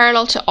 which is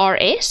parallel to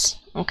RS,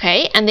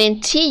 okay, and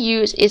then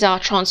TU is our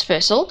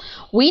transversal.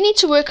 We need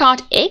to work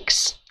out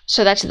X,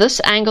 so that's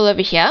this angle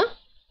over here.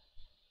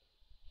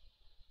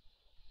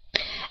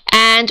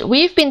 And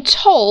we've been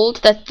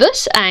told that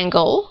this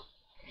angle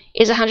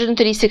is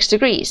 136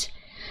 degrees.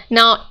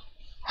 Now,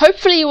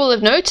 hopefully you will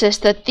have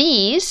noticed that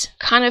these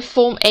kind of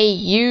form a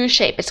U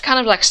shape. It's kind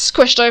of like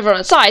squished over on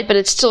the side, but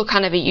it's still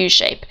kind of a U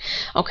shape.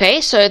 Okay,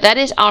 so that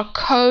is our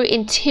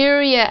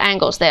co-interior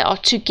angles. They are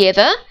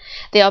together.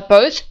 They are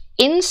both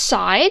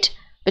inside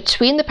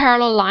between the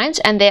parallel lines,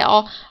 and they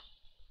are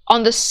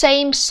on the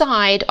same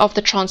side of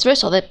the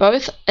transversal. They're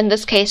both, in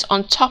this case,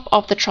 on top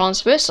of the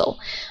transversal.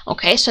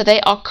 Okay, so they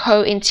are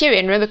co-interior.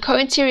 And remember,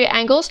 co-interior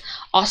angles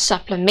are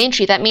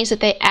supplementary. That means that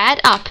they add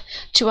up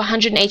to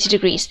 180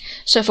 degrees.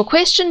 So for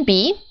question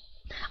B,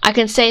 I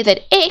can say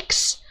that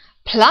X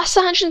plus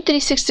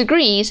 136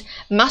 degrees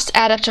must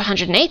add up to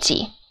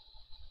 180.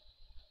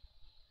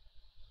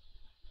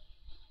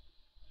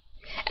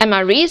 And my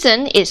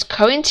reason is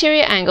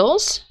co-interior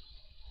angles.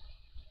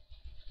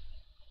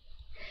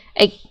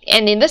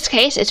 And in this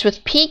case, it's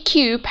with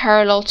PQ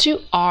parallel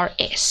to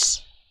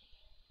RS.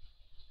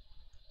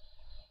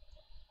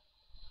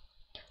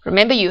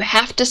 Remember, you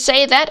have to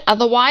say that,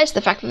 otherwise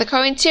the fact that the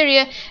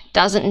co-interior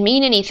doesn't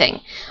mean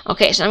anything.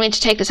 Okay, so I'm going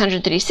to take this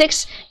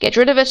 136, get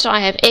rid of it, so I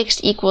have X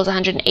equals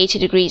 180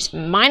 degrees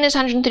minus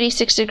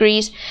 136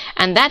 degrees,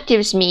 and that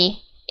gives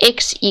me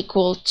X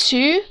equal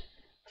to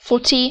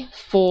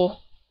 44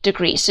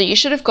 degrees. So you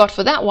should have got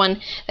for that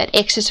one that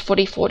X is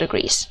 44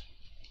 degrees.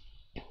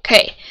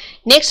 Okay,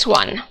 next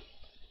one.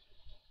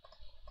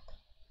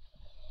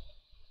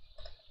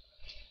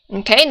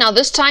 Okay, now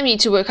this time you need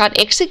to work out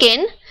X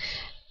again,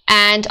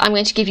 and I'm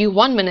going to give you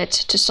 1 minute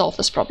to solve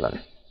this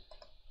problem.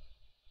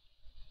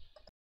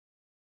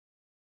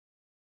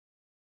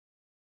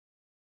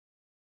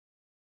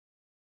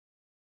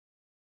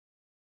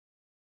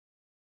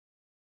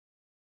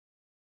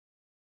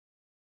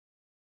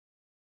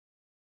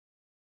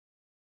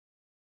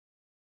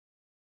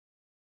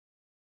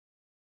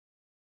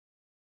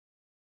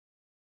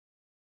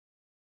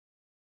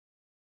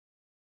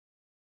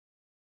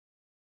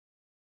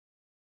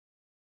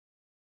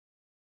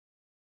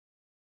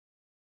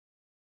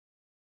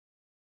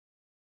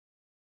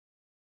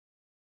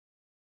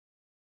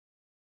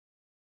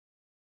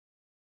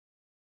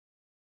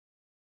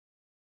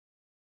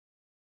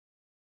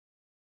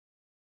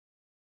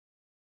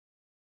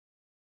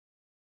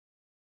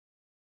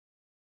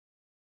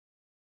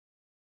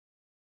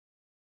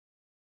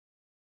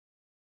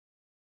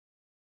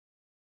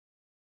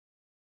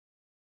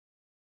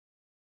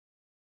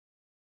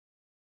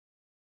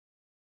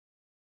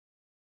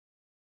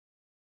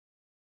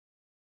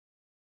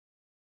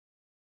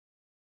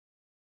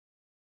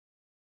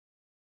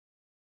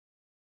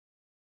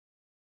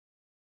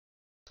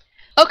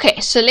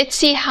 Okay, so let's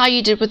see how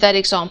you did with that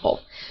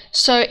example.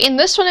 So in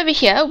this one over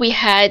here, we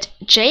had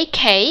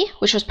JK,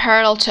 which was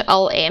parallel to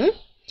LM.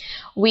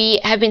 We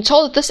have been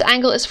told that this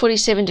angle is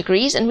 47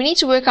 degrees, and we need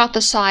to work out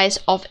the size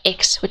of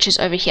X, which is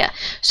over here.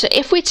 So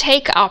if we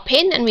take our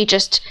pen and we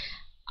just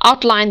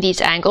outline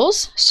these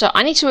angles, so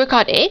I need to work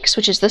out X,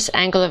 which is this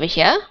angle over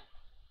here.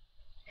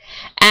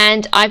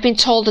 and I've been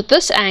told that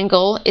this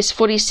angle is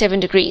 47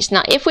 degrees.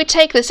 Now, if we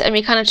take this and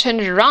we kind of turn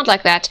it around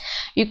like that,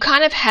 you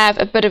kind of have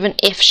a bit of an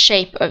F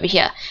shape over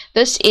here.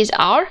 This is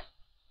our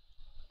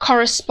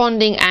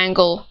corresponding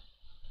angle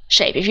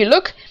shape. If you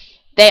look,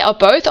 they are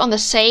both on the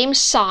same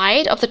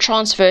side of the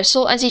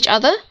transversal as each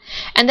other,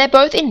 and they're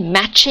both in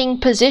matching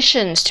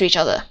positions to each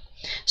other.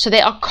 So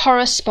they are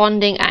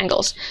corresponding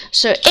angles.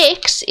 So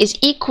x is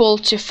equal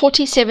to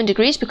 47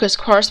 degrees because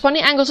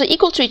corresponding angles are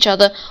equal to each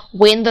other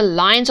when the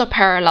lines are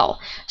parallel.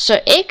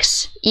 So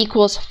x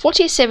equals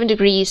 47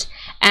 degrees,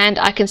 and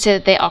I can say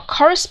that they are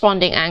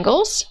corresponding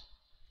angles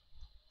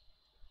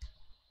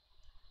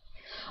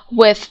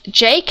with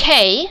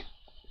JK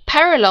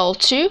parallel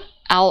to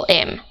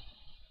LM.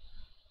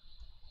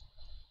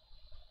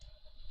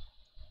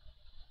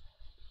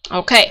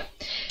 Okay,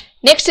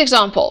 next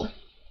example.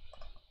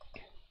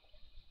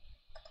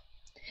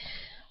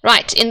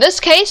 Right, in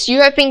this case,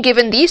 you have been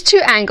given these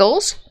two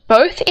angles,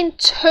 both in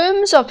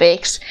terms of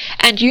x,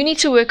 and you need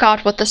to work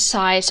out what the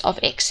size of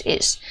x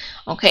is.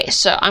 Okay,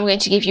 so I'm going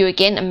to give you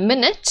again a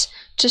minute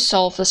to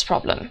solve this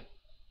problem.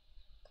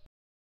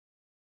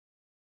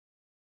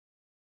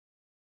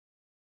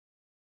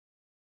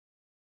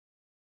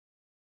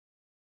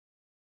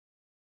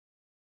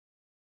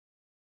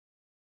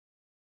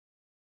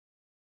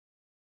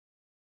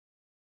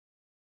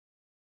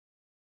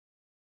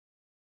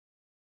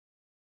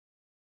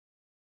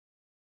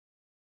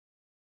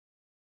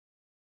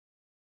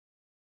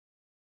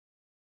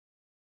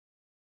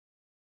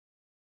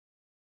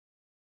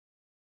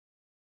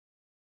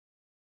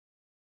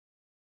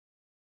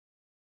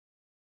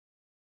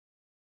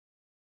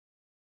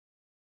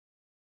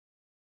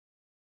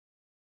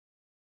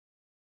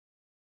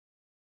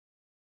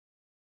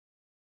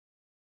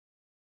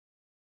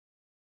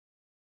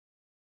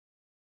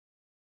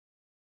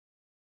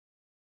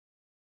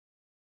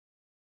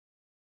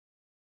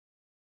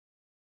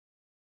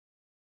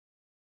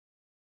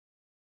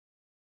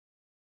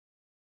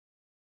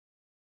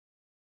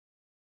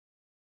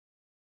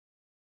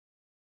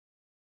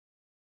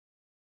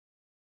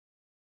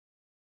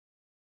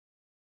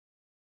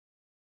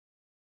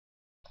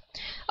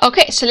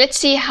 Okay, so let's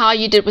see how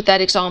you did with that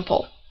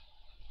example.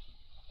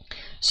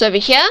 So over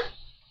here,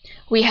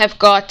 we have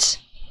got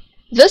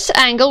this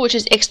angle, which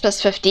is x plus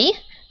 50.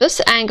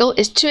 This angle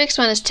is 2x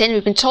minus 10.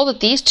 We've been told that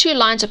these two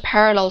lines are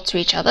parallel to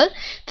each other.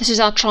 This is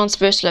our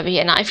transversal over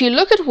here. Now, if you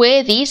look at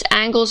where these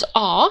angles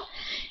are,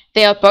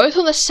 they are both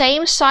on the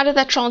same side of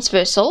that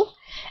transversal,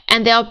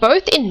 and they are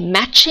both in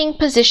matching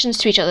positions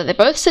to each other. They're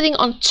both sitting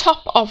on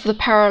top of the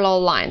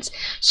parallel lines.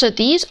 So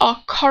these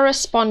are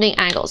corresponding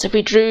angles. If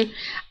we drew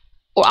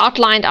or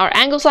outlined our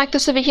angles like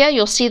this over here,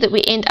 you'll see that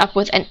we end up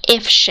with an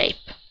F shape.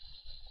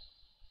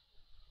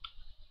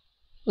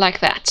 Like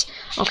that.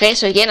 Okay,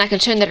 so again, I can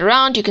turn that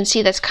around. You can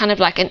see that's kind of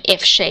like an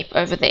F shape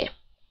over there.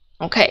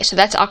 Okay, so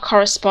that's our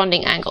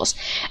corresponding angles.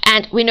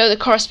 And we know the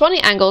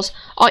corresponding angles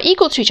are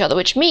equal to each other,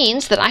 which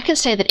means that I can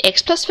say that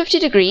x plus 50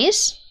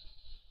 degrees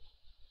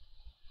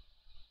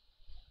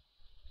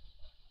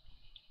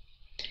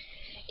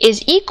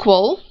is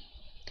equal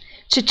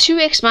to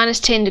 2x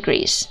minus 10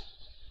 degrees.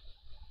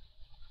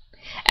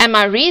 And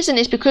my reason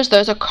is because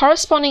those are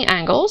corresponding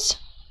angles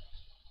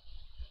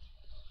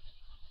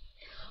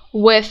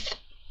with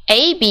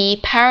AB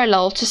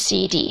parallel to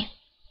CD.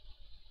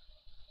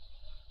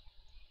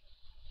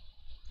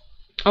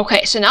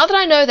 Okay, so now that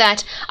I know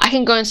that, I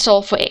can go and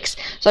solve for x.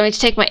 So I'm going to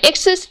take my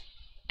x's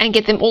and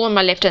get them all on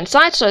my left hand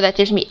side. So that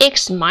gives me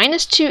x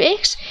minus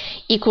 2x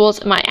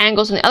equals my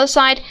angles on the other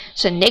side.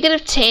 So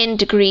negative 10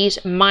 degrees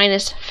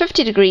minus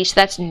 50 degrees.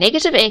 That's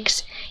negative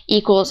x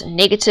equals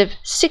negative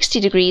 60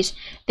 degrees.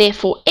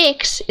 Therefore,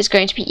 x is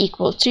going to be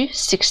equal to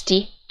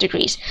 60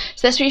 degrees.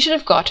 So that's what you should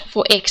have got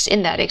for x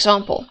in that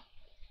example.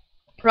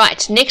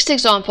 Right, next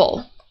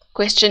example,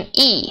 question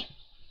E.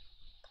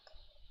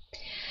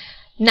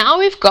 Now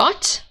we've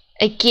got,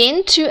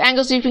 again, two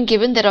angles we've been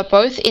given that are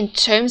both in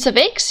terms of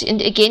x,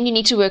 and again, you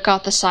need to work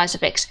out the size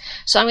of x.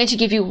 So I'm going to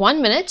give you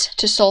 1 minute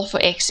to solve for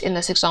x in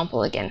this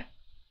example again.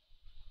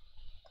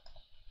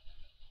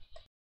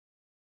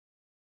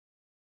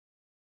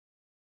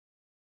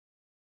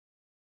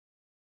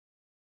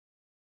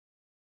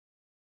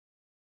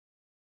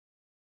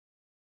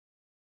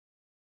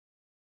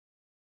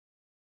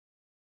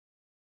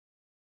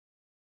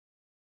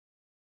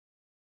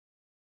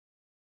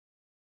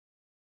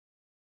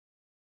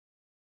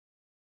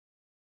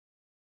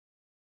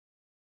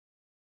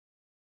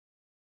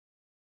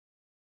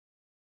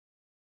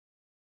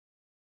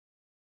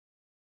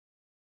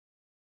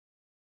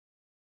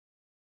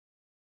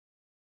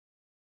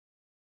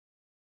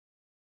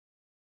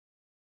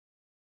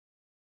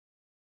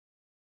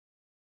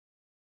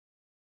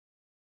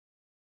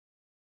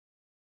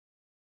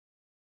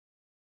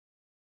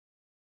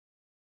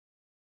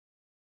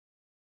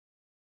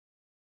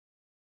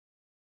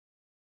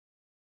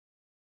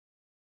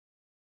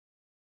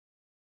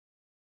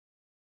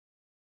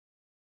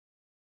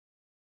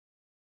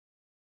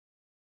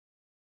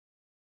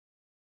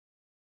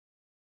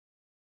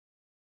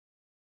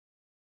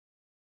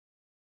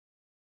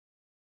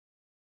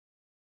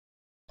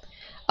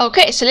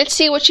 Okay, so let's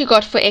see what you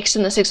got for x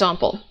in this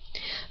example.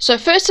 So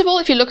first of all,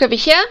 if you look over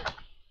here,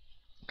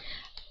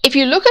 if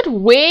you look at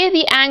where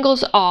the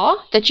angles are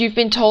that you've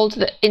been told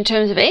that in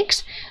terms of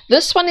x,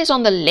 this one is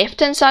on the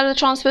left-hand side of the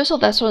transversal,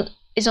 this one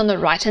is on the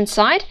right-hand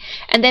side,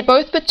 and they're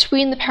both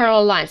between the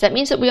parallel lines. That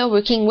means that we are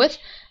working with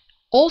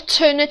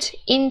alternate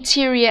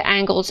interior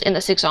angles in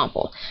this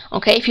example.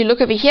 Okay, if you look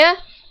over here,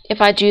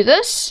 if I do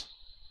this,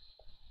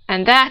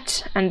 and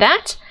that,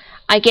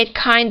 I get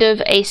kind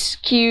of a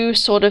skew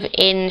sort of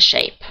N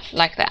shape,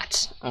 like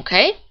that.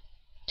 Okay,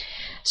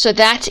 so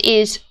that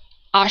is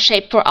our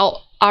shape for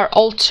our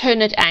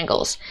alternate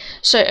angles.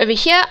 So over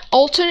here,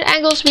 alternate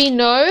angles, we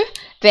know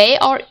they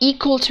are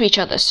equal to each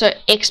other. So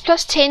x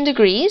plus 10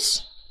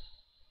 degrees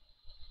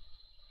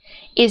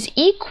is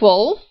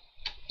equal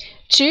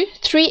to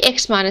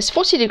 3x minus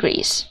 40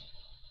 degrees.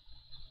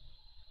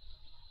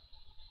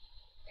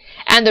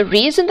 And the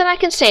reason that I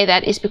can say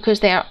that is because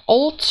they are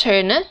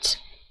alternate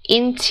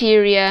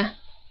interior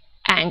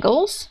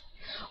angles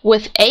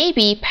with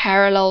AB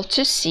parallel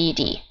to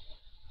CD.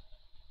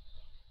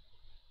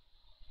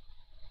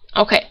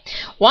 Okay,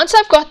 once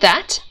I've got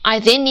that, I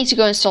then need to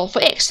go and solve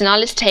for x. So now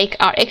let's take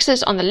our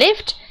x's on the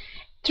left.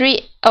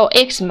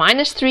 X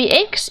minus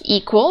 3x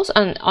equals,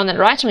 on the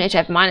right I'm going to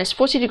have minus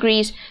 40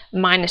 degrees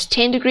minus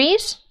 10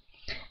 degrees.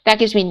 That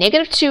gives me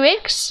negative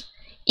 2x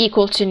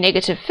equal to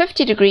negative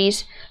 50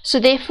 degrees. So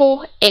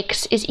therefore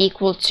x is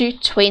equal to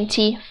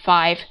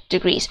 25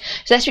 degrees.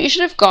 So that's what you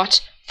should have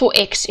got for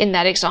x in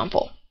that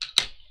example.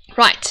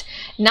 Right,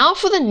 now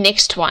for the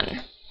next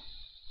one.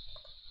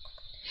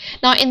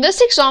 Now in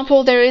this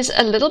example there is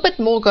a little bit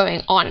more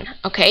going on.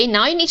 Okay,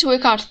 now you need to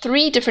work out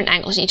three different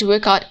angles. You need to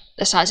work out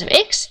the size of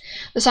x,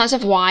 the size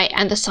of y,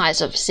 and the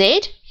size of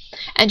z.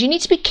 And you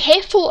need to be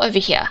careful over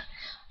here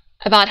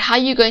about how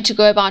you're going to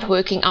go about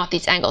working out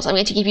these angles. I'm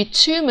going to give you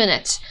 2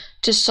 minutes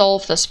to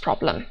solve this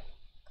problem.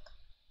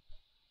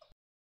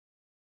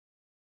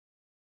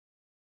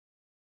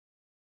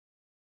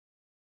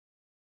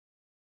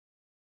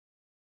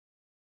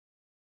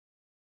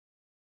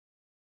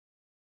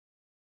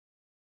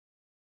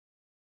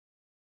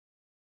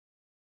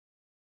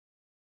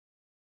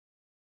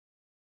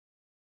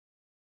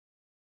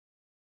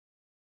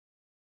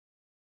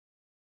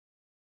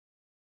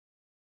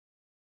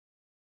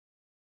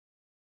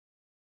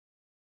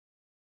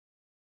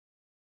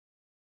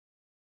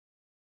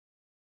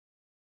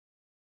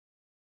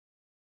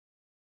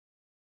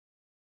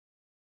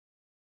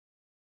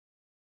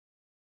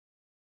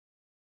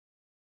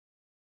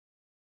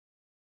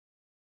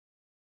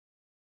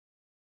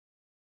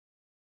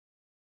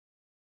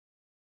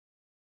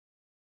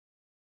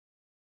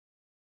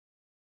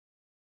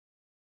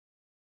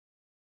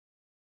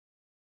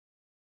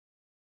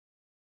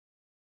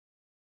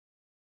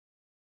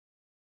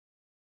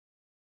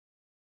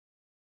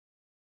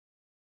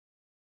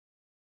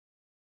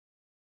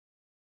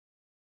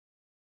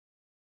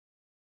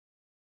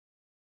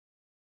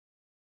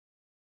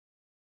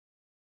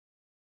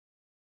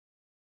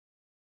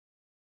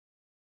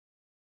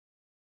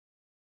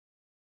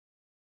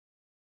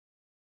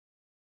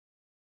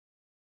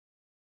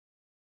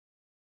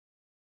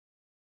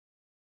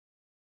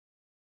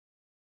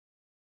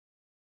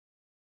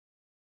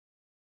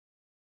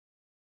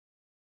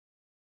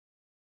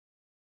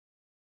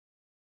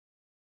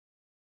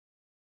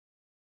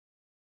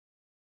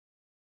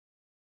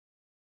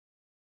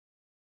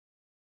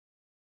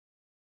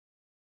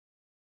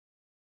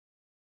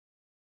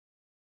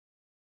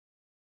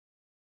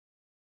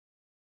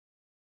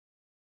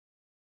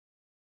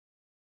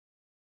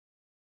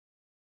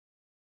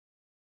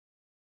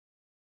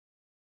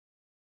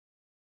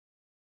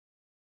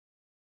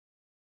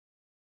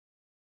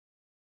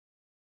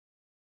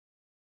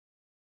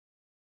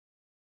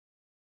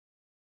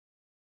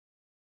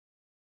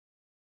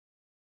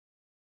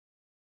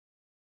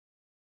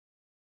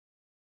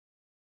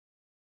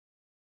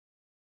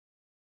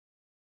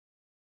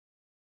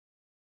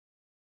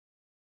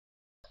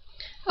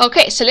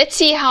 Okay, so let's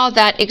see how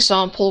that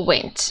example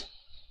went.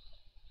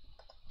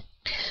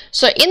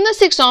 So in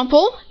this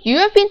example, you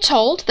have been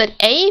told that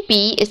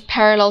AB is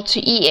parallel to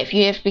EF.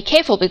 You have to be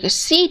careful because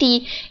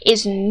CD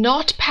is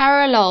not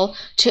parallel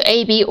to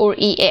AB or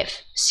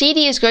EF.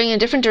 CD is going in a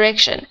different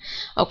direction.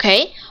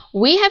 Okay,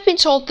 we have been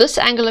told this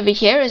angle over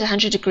here is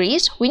 100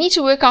 degrees. We need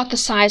to work out the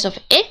size of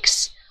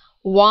X,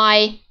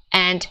 Y,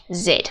 and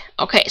Z.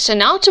 Okay, so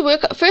now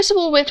first of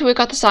all, we have to work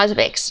out the size of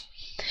X.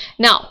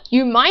 Now,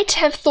 you might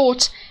have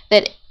thought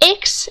that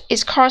X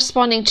is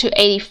corresponding to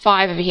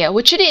 85 over here,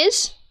 which it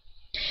is.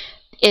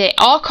 They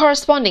are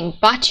corresponding,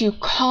 but you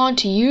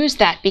can't use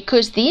that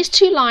because these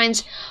two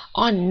lines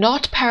are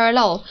not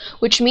parallel,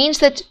 which means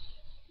that,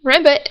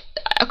 remember,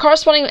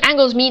 corresponding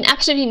angles mean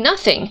absolutely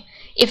nothing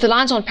if the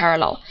lines aren't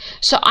parallel.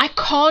 So I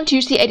can't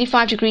use the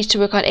 85 degrees to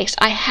work out X.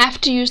 I have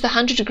to use the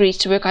 100 degrees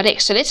to work out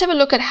X. So let's have a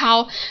look at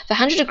how the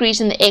 100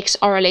 degrees and the X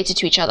are related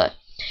to each other.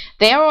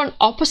 They are on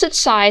opposite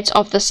sides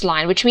of this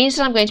line, which means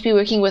that I'm going to be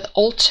working with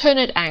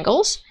alternate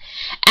angles,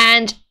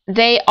 and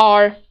they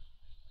are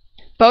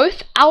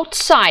both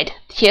outside.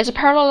 Here's a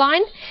parallel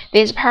line,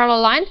 there's a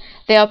parallel line.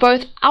 they are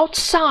both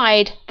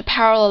outside the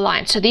parallel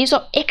line. So these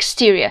are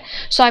exterior.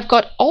 So I've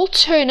got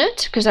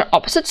alternate, because they're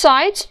opposite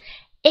sides,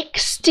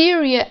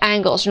 exterior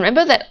angles.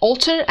 Remember that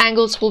alternate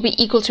angles will be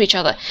equal to each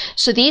other.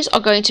 So these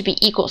are going to be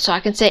equal. So I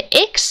can say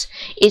x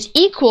is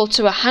equal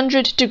to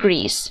 100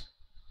 degrees.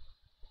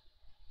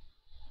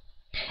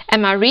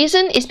 And my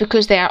reason is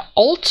because they are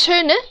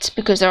alternate,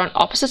 because they're on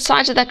opposite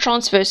sides of that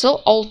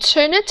transversal,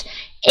 alternate,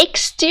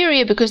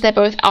 exterior, because they're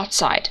both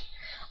outside.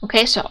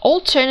 Okay, so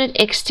alternate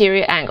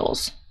exterior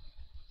angles.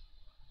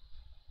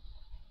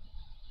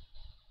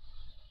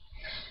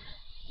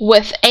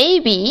 With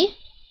AB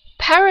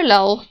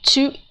parallel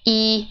to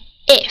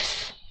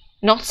EF,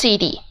 not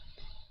CD.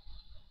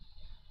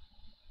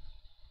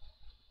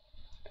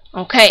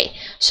 Okay,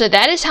 so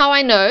that is how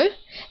I know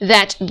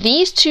that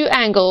these two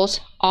angles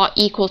are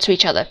equal to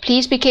each other.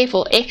 Please be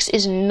careful, x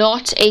is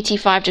not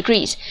 85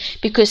 degrees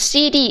because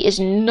CD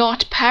is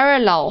not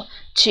parallel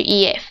to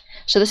EF.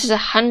 So this is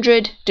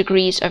 100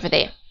 degrees over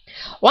there.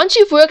 Once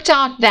you've worked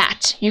out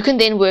that, you can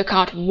then work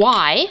out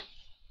y.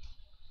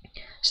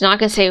 So now I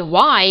can say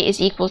y is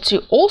equal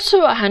to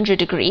also 100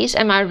 degrees,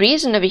 and my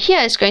reason over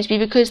here is going to be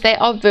because they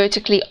are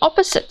vertically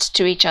opposite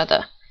to each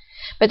other.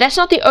 But that's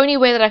not the only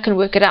way that I can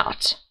work it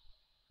out.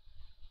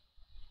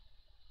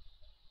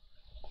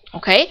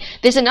 Okay,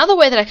 there's another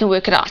way that I can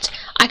work it out.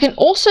 I can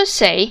also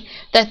say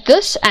that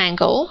this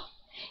angle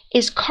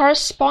is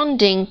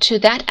corresponding to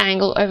that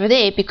angle over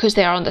there because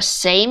they are on the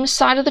same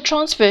side of the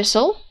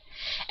transversal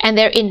and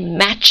they're in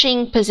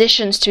matching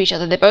positions to each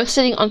other. They're both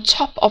sitting on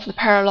top of the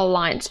parallel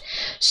lines.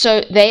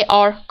 So they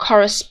are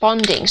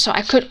corresponding. So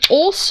I could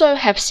also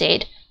have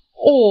said,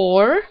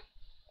 or,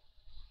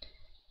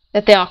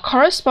 that they are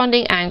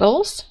corresponding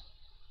angles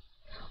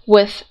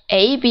with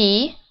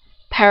AB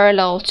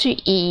parallel to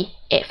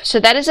EF. So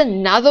that is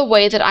another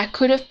way that I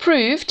could have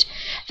proved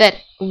that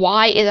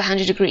y is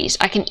 100 degrees.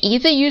 I can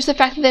either use the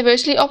fact that they're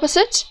vertically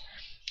opposite,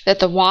 that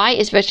the y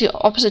is vertically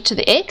opposite to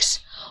the x,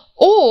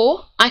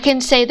 or I can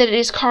say that it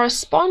is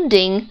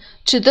corresponding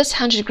to this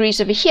 100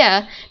 degrees over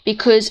here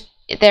because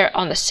they're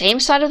on the same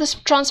side of this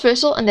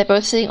transversal and they're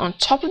both sitting on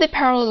top of their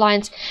parallel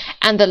lines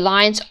and the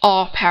lines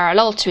are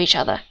parallel to each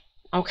other.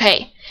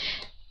 Okay.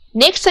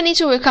 Next, I need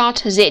to work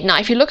out z. Now,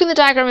 if you look in the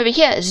diagram over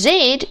here,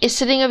 z is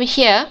sitting over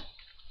here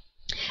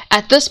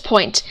at this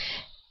point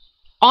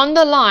on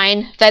the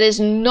line that is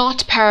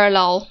not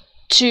parallel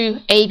to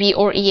AB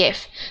or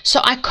EF.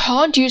 So I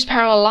can't use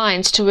parallel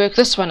lines to work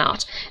this one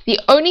out. The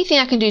only thing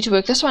I can do to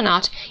work this one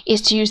out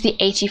is to use the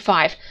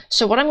 85.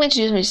 So what I'm going to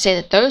do is I'm going to say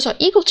that those are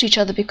equal to each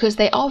other because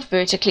they are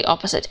vertically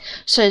opposite.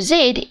 So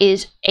z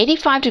is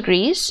 85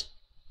 degrees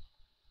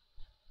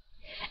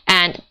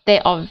and they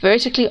are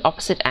vertically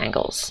opposite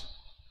angles.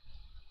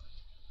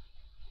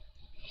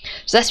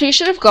 So that's what you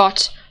should have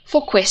got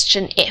for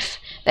question F.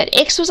 That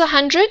x was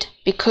 100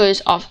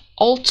 because of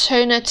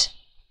alternate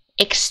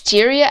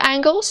exterior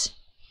angles.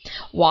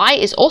 Y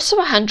is also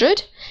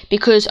 100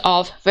 because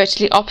of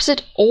vertically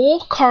opposite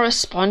or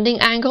corresponding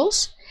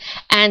angles.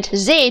 And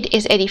Z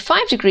is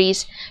 85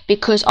 degrees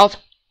because of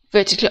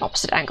vertically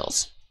opposite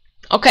angles.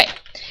 Okay,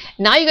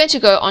 now you're going to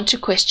go on to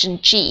question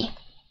G.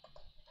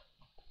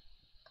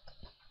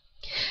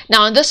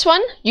 Now in this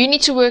one, you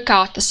need to work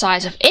out the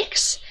size of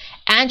x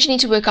and you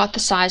need to work out the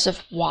size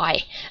of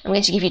y. I'm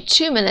going to give you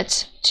 2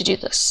 minutes to do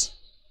this.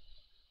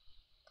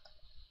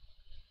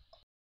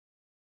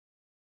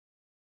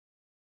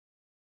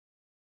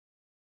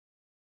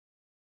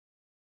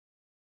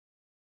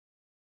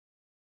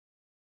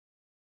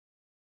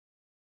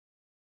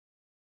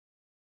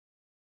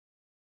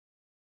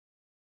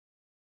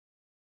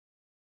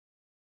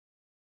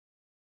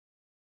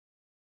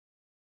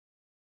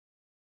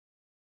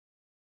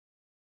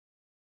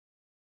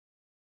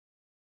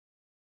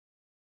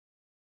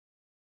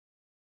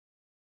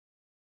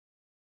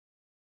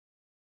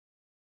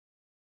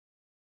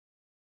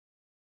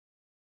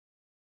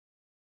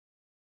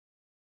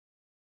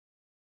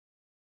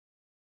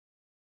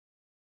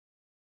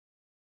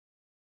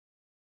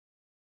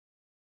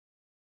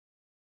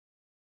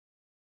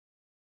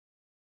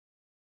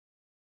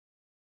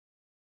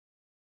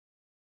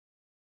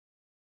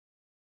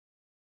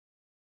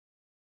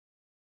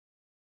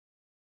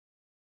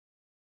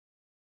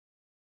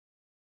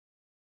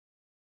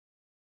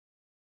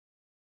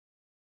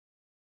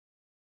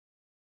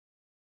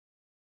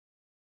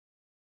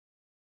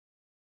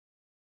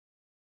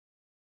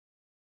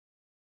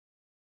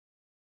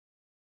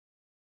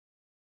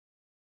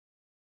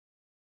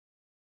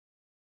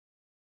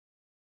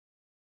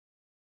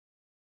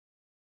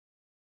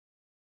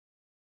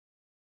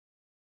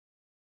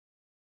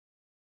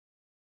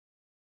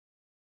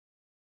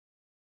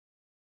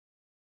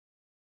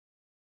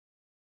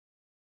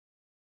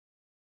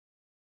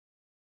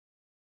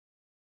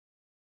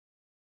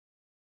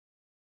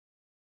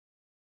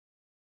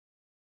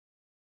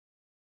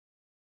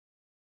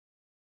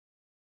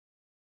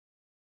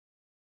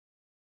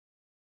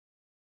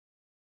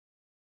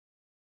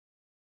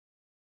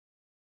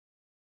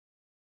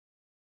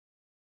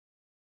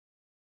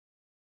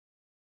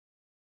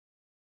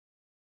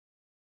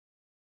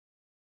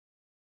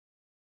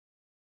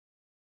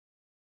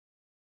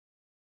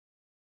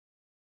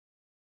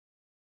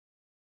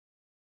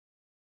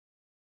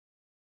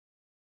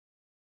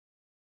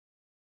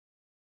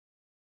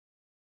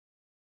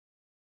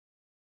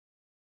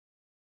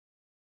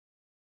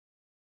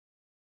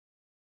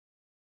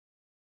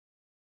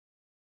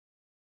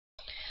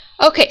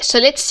 Okay, so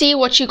let's see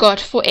what you got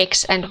for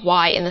x and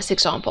y in this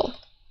example.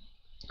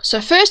 So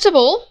first of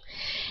all,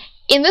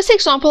 in this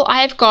example,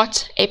 I have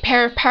got a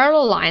pair of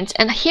parallel lines,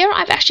 and here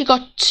I've actually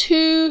got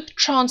two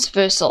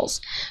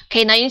transversals.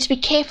 Okay, now you need to be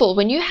careful.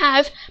 When you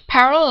have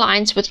parallel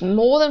lines with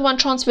more than one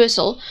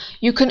transversal,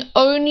 you can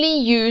only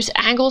use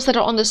angles that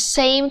are on the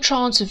same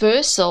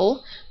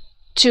transversal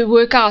to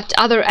work out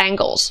other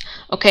angles.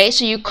 Okay,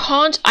 so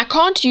I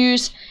can't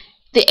use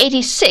the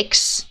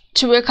 86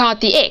 to work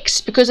out the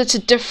x because it's a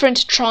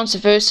different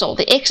transversal.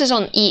 The x is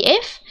on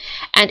EF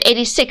and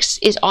 86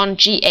 is on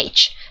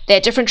GH.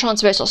 They're different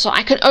transversals, so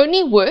I can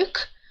only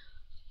work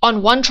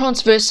on one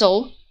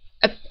transversal,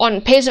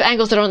 on pairs of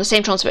angles that are on the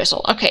same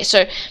transversal. Okay,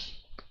 so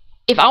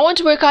if I want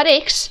to work out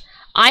x,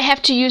 I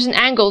have to use an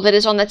angle that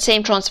is on that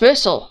same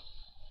transversal.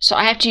 So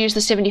I have to use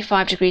the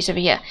 75 degrees over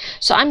here.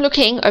 So I'm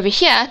looking over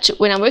here to,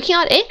 when I'm working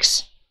out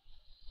x,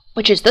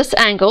 which is this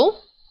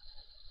angle,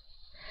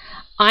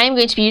 I am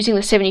going to be using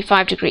the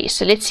 75 degrees.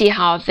 So let's see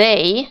how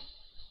they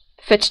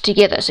fit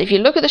together. So if you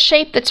look at the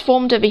shape that's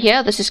formed over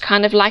here, this is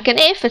kind of like an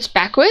F. It's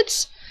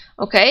backwards,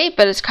 okay,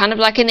 but it's kind of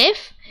like an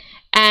F.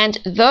 And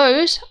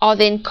those are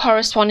then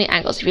corresponding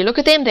angles. If you look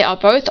at them, they are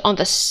both on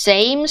the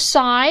same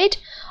side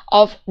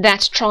of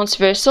that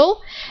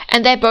transversal,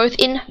 and they're both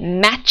in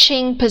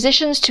matching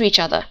positions to each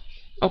other.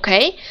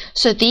 Okay,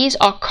 so these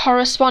are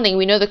corresponding.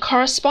 We know the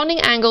corresponding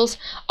angles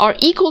are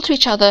equal to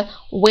each other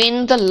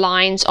when the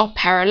lines are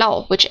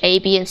parallel, which A,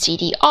 B, and C,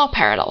 D are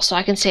parallel. So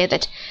I can say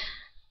that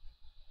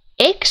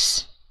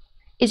x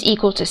is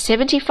equal to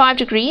 75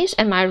 degrees,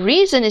 and my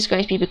reason is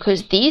going to be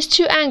because these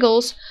two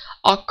angles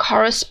are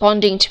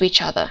corresponding to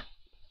each other.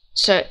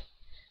 So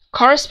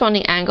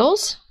corresponding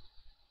angles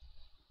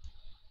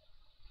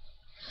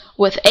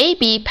with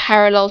AB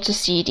parallel to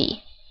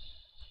CD.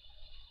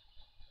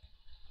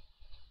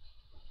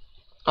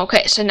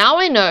 Okay, so now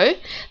I know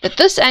that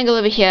this angle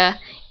over here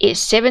is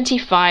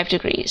 75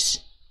 degrees.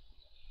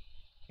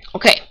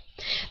 Okay,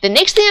 the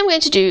next thing I'm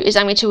going to do is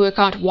I'm going to work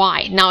out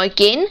y. Now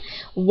again,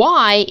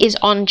 y is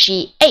on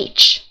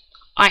GH.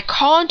 I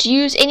can't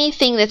use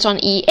anything that's on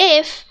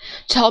EF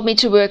to help me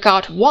to work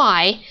out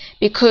y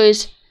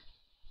because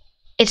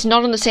it's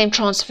not on the same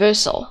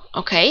transversal,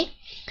 okay?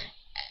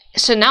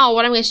 So now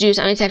what I'm going to do is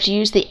I'm going to have to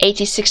use the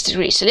 86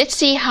 degrees. So let's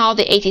see how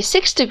the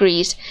 86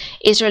 degrees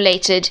is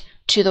related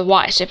to the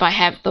y. So if I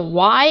have the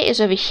y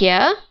is over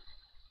here,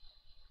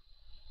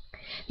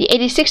 the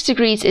 86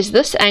 degrees is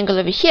this angle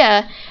over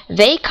here,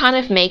 they kind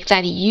of make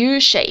that U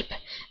shape.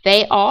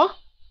 They are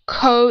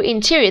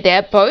co-interior. They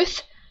are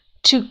both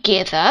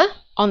together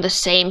on the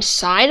same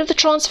side of the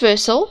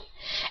transversal,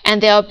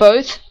 and they are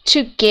both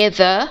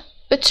together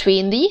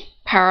between the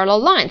parallel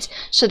lines.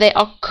 So they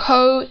are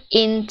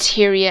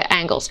co-interior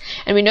angles.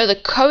 And we know the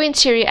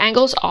co-interior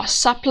angles are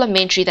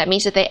supplementary. That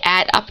means that they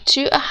add up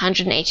to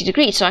 180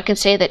 degrees. So I can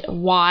say that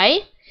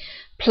y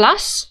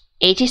plus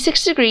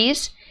 86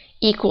 degrees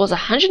equals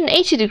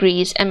 180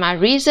 degrees, and my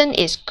reason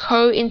is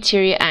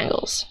co-interior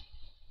angles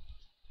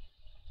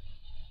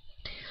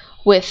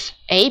with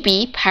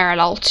AB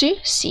parallel to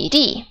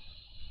CD.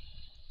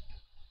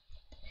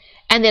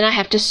 And then I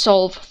have to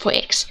solve for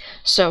x.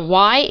 So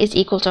y is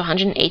equal to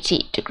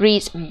 180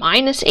 degrees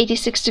minus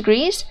 86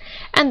 degrees,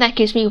 and that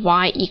gives me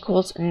y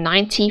equals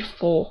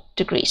 94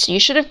 degrees. So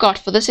you should have got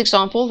for this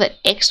example that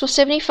x was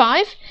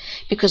 75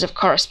 because of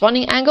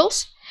corresponding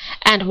angles,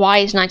 and y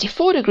is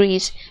 94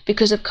 degrees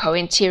because of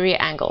co-interior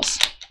angles.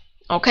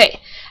 Okay,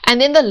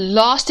 and then the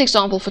last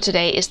example for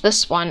today is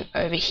this one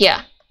over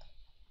here.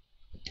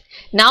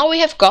 Now we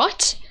have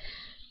got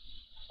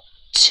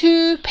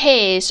two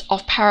pairs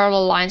of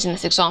parallel lines in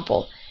this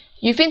example.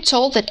 You've been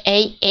told that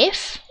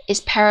AF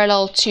is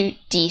parallel to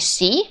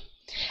DC,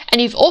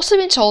 and you've also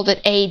been told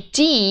that AD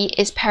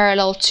is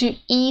parallel to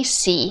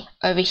EC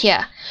over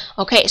here.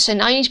 Okay, so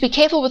now you need to be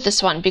careful with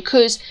this one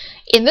because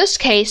in this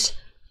case,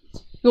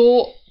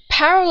 your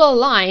parallel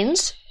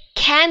lines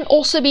can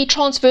also be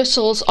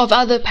transversals of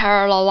other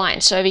parallel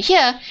lines. So over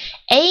here,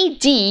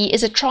 AD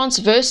is a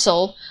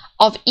transversal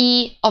of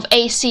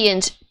AC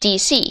and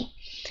DC.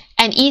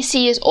 And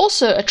EC is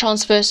also a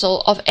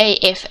transversal of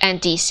AF and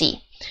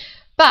DC.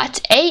 But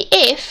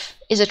AF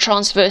is a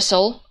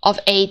transversal of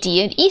AD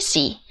and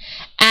EC.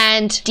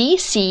 And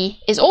DC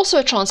is also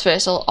a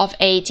transversal of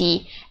AD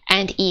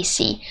and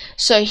EC.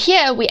 So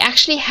here we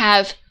actually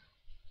have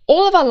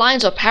all of our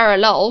lines are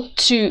parallel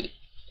to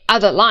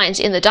other lines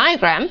in the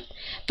diagram,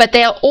 but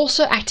they are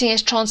also acting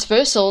as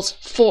transversals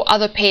for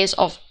other pairs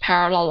of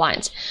parallel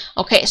lines.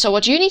 Okay, so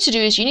what you need to do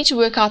is you need to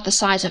work out the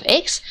size of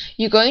x.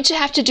 You're going to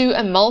have to do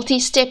a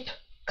multi-step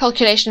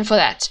calculation for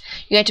that.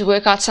 You're going to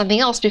work out something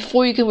else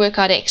before you can work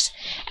out x.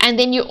 And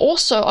then you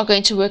also are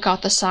going to work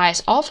out the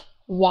size of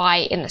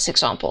y in this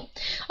example.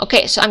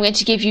 Okay, so I'm going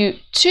to give you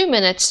 2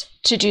 minutes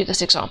to do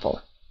this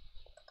example.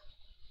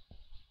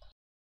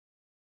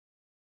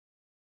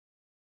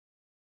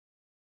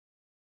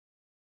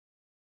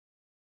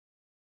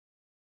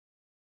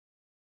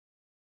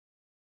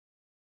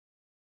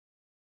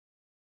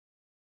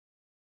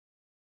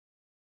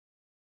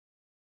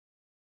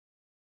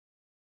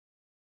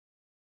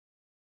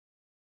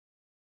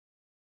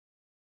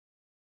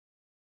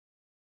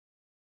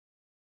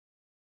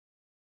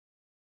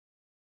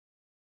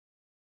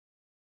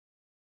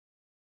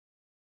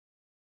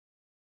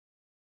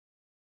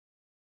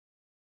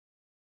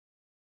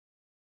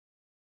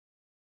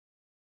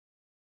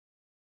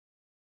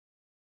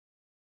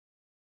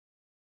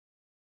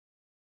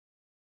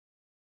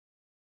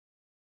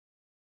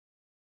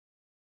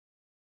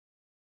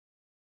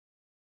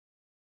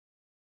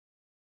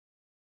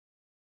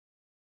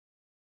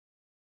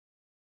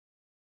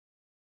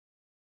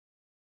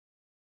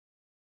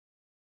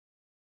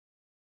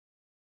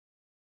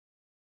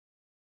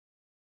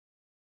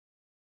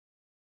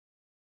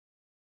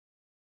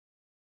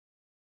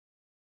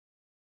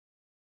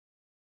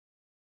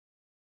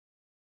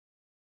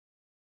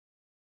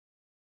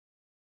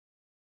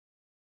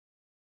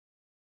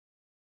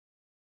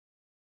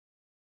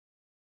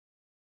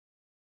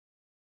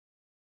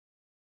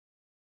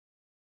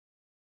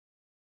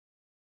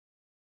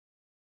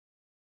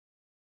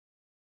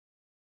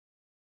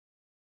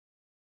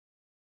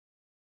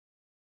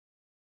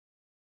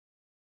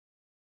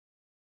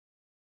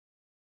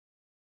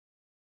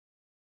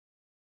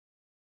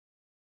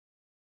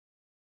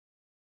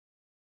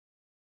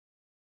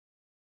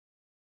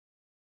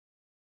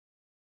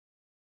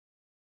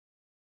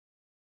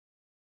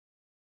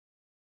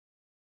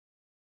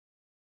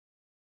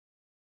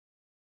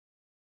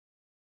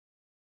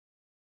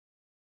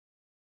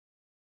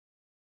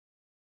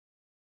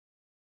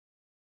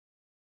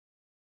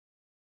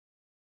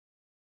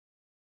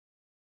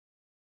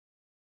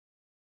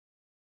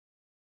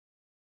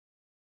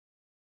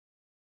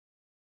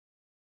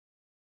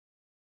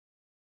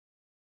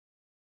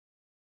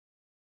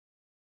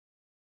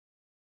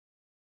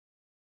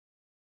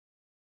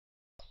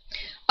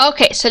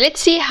 Okay, so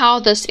let's see how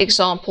this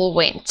example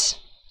went.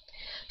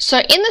 So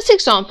in this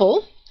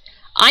example,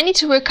 I need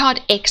to work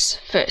out x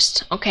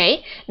first,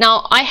 okay?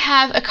 Now, I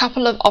have a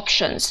couple of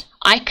options.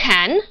 I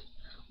can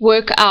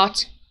work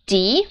out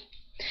d,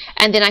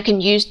 and then I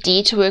can use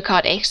d to work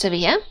out x over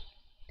here.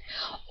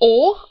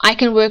 Or I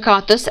can work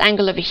out this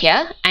angle over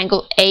here,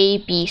 angle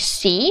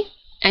ABC,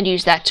 and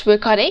use that to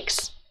work out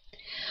x.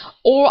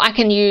 Or I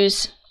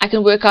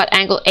can work out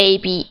angle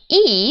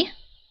ABE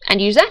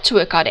and use that to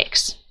work out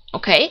x.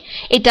 Okay?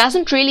 It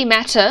doesn't really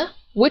matter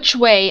which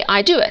way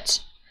I do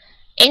it.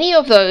 Any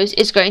of those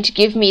is going to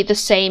give me the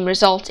same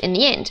result in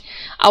the end.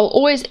 I will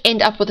always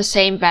end up with the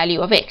same value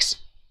of x.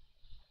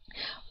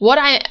 What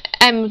I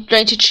am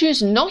going to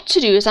choose not to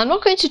do is I'm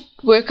not going to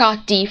work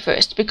out d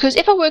first, because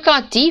if I work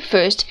out d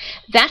first,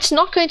 that's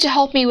not going to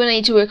help me when I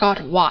need to work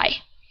out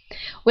y.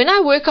 When I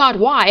work out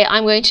y,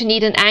 I'm going to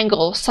need an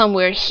angle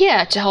somewhere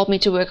here to help me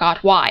to work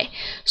out y.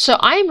 So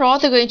I'm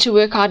rather going to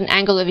work out an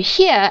angle over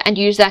here and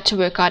use that to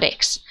work out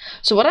x.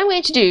 So what I'm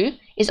going to do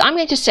is I'm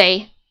going to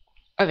say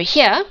over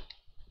here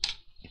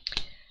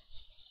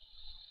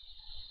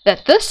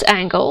that this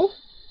angle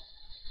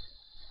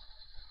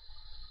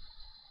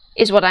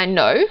is what I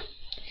know,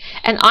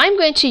 and I'm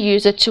going to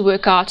use it to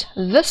work out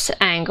this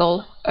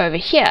angle over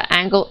here,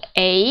 angle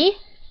ABE.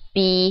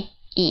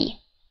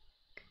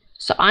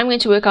 So I'm going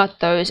to work out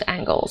those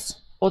angles,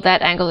 or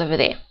that angle over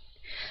there.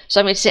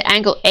 So I'm going to say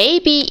angle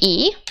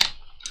ABE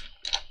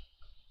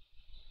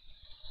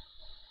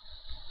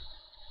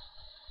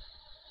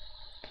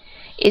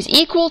is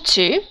equal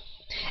to,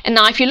 and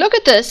now if you look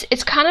at this,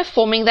 it's kind of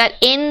forming that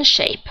N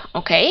shape,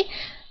 okay?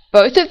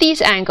 Both of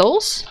these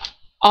angles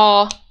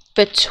are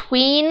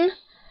between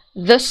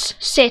this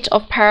set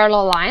of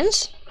parallel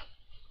lines,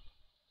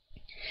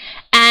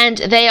 and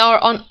they are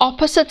on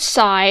opposite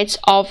sides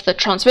of the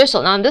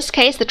transversal. Now in this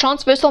case, the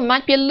transversal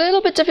might be a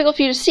little bit difficult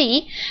for you to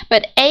see,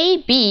 but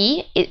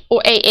AB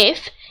or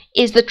AF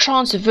is the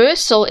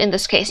transversal in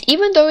this case,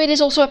 even though it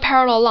is also a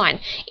parallel line.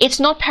 It's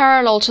not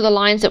parallel to the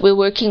lines that we're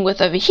working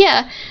with over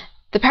here.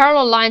 The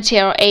parallel lines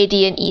here are AD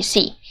and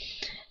EC.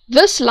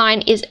 This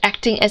line is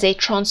acting as a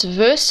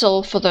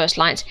transversal for those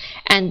lines,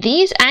 and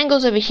these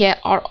angles over here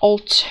are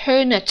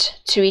alternate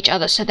to each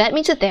other, so that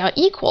means that they are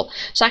equal.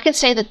 So I can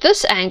say that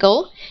this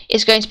angle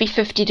is going to be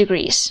 50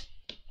 degrees.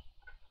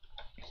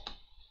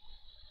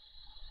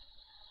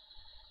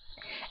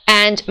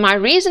 And my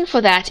reason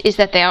for that is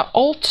that they are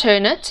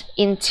alternate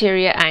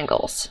interior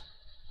angles,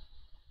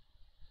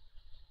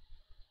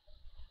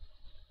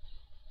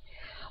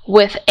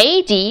 with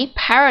AD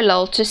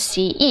parallel to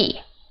CE.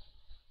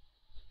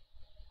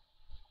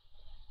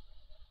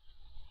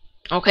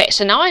 Okay,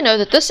 so now I know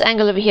that this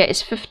angle over here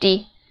is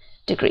 50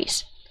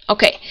 degrees.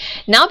 Okay,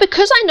 now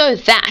because I know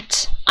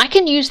that, I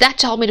can use that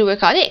to help me to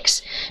work out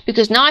x.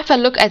 Because now if I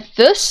look at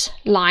this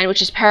line,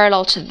 which is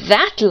parallel to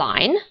that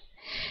line,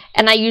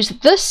 and I use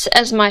this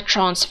as my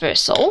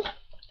transversal,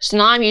 so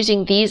now I'm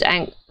using this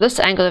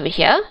angle over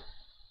here,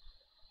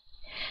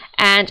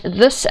 and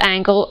this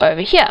angle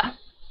over here.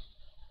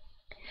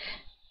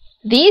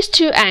 These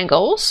two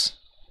angles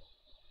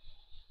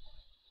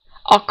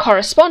are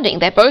corresponding.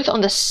 They're both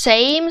on the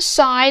same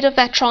side of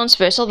that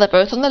transversal. They're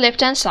both on the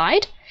left-hand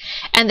side,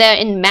 and they're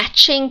in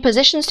matching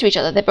positions to each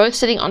other. They're both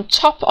sitting on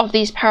top of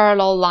these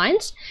parallel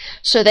lines,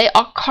 so they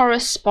are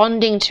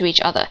corresponding to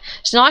each other.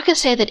 So now I can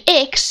say that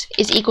x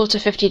is equal to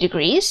 50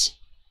 degrees,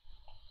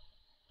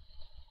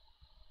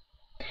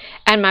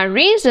 and my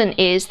reason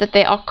is that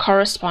they are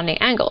corresponding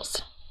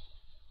angles.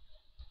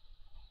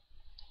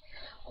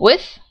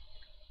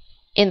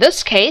 In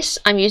this case,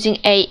 I'm using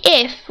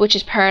AF, which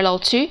is parallel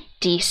to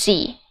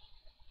DC.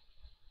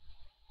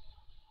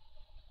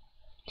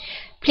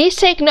 Please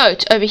take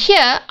note, over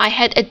here I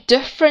had a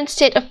different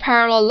set of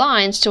parallel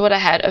lines to what I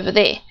had over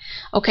there.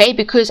 Okay,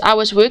 because when I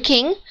was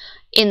working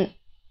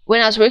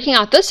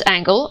out this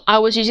angle, I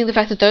was using the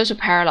fact that those were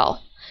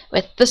parallel,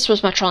 but this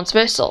was my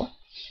transversal.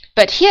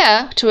 But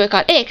here, to work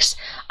out x,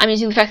 I'm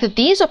using the fact that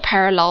these are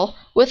parallel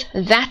with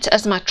that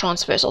as my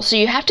transversal. So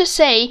you have to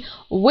say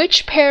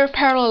which pair of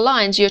parallel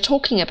lines you're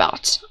talking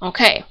about.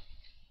 Okay.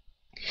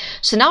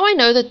 So now I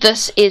know that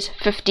this is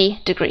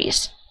 50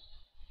 degrees.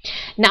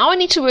 Now I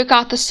need to work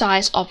out the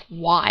size of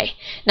y.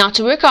 Now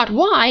to work out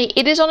y,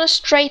 it is on a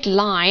straight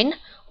line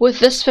with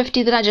this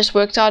 50 that I just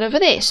worked out over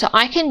there. So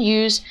I can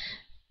use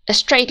a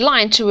straight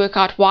line to work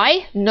out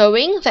y,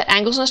 knowing that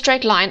angles on a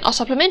straight line are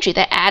supplementary.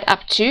 They add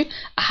up to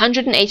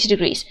 180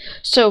 degrees.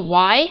 So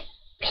y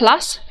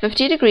plus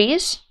 50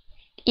 degrees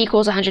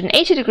equals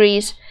 180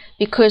 degrees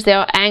because there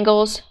are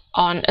angles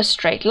on a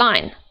straight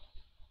line.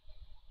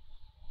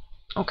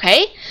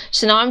 Okay,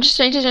 so now I'm just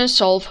going to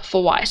solve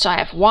for y. So I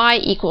have y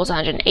equals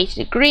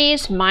 180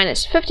 degrees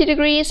minus 50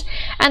 degrees,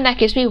 and that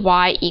gives me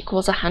y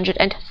equals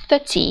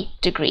 130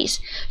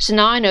 degrees. So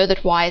now I know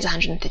that y is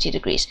 130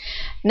 degrees.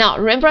 Now,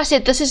 remember I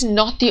said this is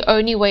not the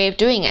only way of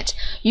doing it.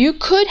 You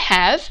could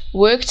have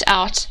worked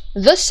out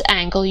this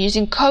angle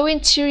using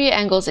co-interior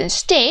angles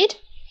instead,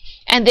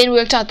 and then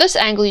worked out this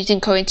angle using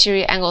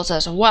co-interior angles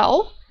as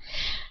well.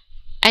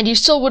 and you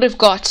still would have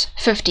got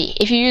 50.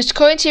 If you used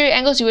co-interior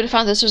angles, you would have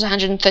found this was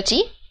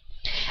 130,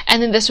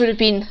 and then this would have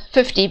been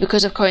 50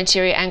 because of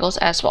co-interior angles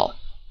as well.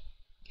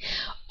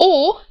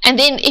 And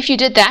then if you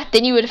did that,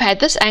 then you would have had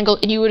this angle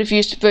and you would have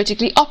used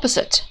vertically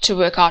opposite to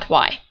work out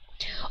y.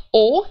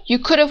 Or you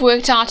could have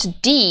worked out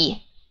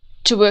d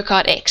to work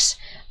out x,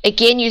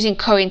 again using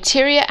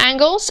co-interior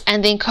angles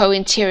and then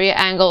co-interior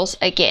angles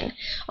again.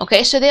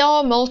 Okay, so there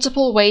are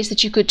multiple ways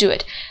that you could do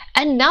it.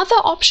 Another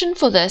option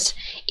for this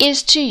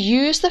is to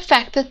use the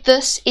fact that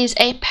this is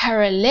a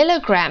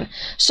parallelogram.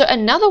 So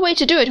another way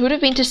to do it would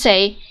have been to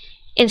say,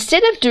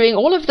 instead of doing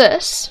all of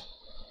this,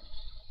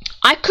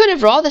 I could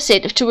have rather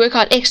said, to work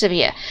out x over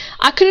here,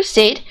 I could have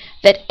said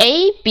that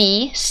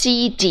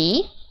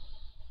ABCD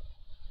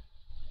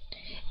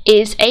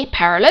is a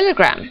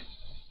parallelogram.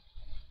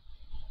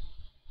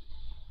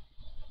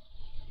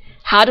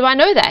 How do I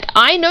know that?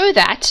 I know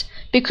that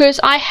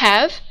because I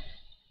have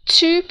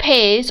two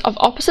pairs of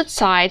opposite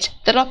sides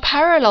that are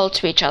parallel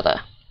to each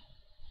other.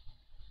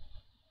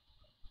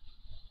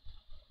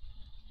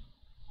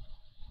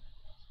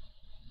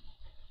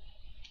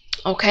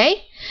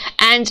 Okay,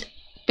 and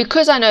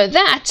because I know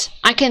that,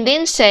 I can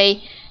then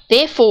say,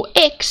 therefore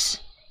x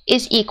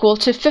is equal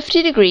to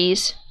 50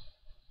 degrees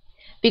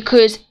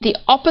because the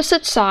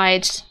opposite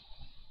sides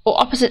or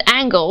opposite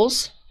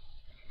angles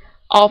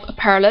of a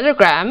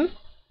parallelogram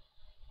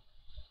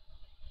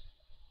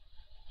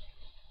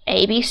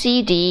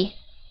ABCD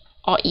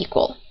are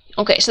equal.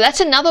 Okay, so that's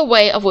another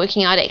way of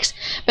working out x,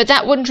 but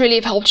that wouldn't really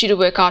have helped you to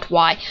work out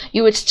y.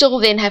 You would still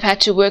then have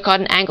had to work out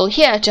an angle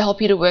here to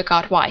help you to work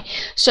out y.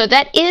 So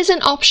that is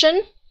an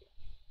option.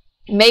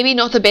 Maybe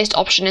not the best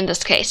option in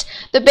this case.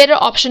 The better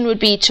option would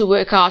be to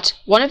work out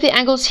one of the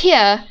angles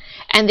here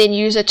and then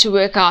use it to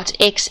work out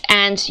x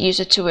and use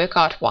it to work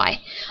out y.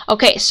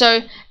 Okay,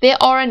 so there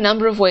are a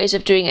number of ways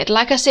of doing it.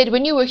 Like I said,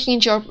 when you're working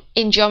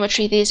in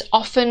geometry, there's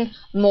often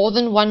more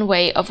than one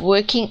way of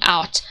working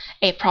out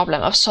a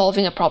problem, of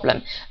solving a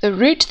problem. The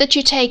route that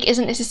you take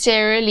isn't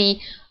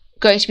necessarily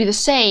going to be the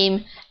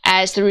same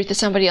as the route that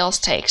somebody else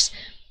takes.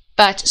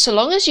 But so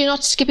long as you're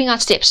not skipping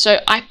out steps,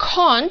 so I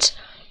can't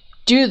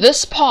do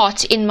this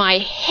part in my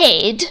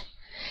head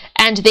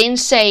and then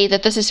say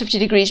that this is 50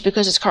 degrees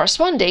because it's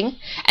corresponding,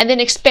 and then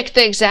expect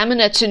the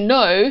examiner to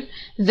know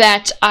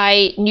that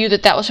I knew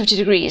that that was 50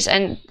 degrees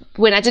and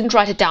when I didn't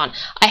write it down.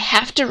 I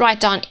have to write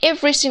down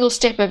every single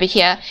step over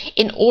here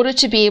in order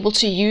to be able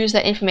to use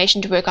that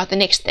information to work out the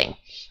next thing.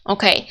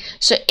 Okay,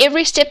 so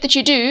every step that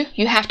you do,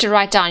 you have to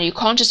write down. You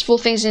can't just fill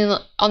things in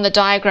on the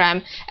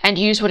diagram and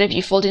use whatever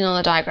you filled in on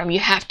the diagram. You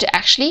have to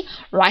actually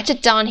write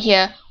it down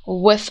here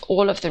with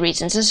all of the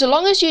reasons. And so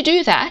long as you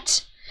do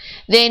that,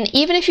 then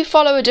even if you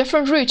follow a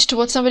different route to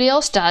what somebody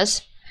else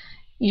does,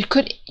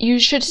 you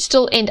should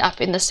still end up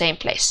in the same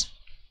place.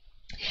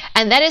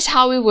 And that is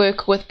how we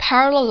work with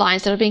parallel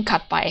lines that are being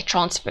cut by a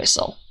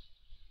transversal.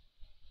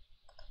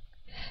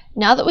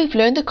 Now that we've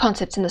learned the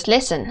concepts in this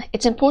lesson,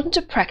 it's important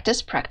to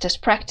practice, practice,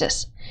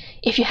 practice.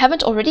 If you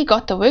haven't already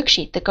got the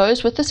worksheet that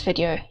goes with this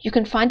video, you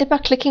can find it by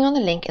clicking on the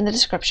link in the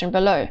description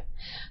below.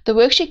 The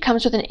worksheet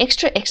comes with an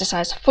extra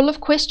exercise full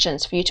of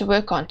questions for you to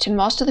work on to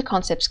master the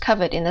concepts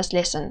covered in this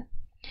lesson.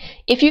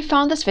 If you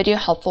found this video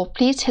helpful,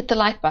 please hit the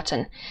like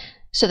button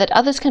so that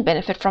others can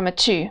benefit from it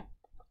too.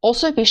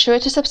 Also, be sure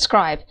to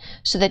subscribe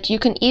so that you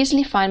can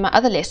easily find my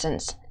other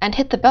lessons, and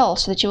hit the bell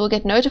so that you will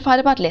get notified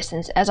about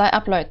lessons as I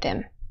upload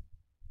them.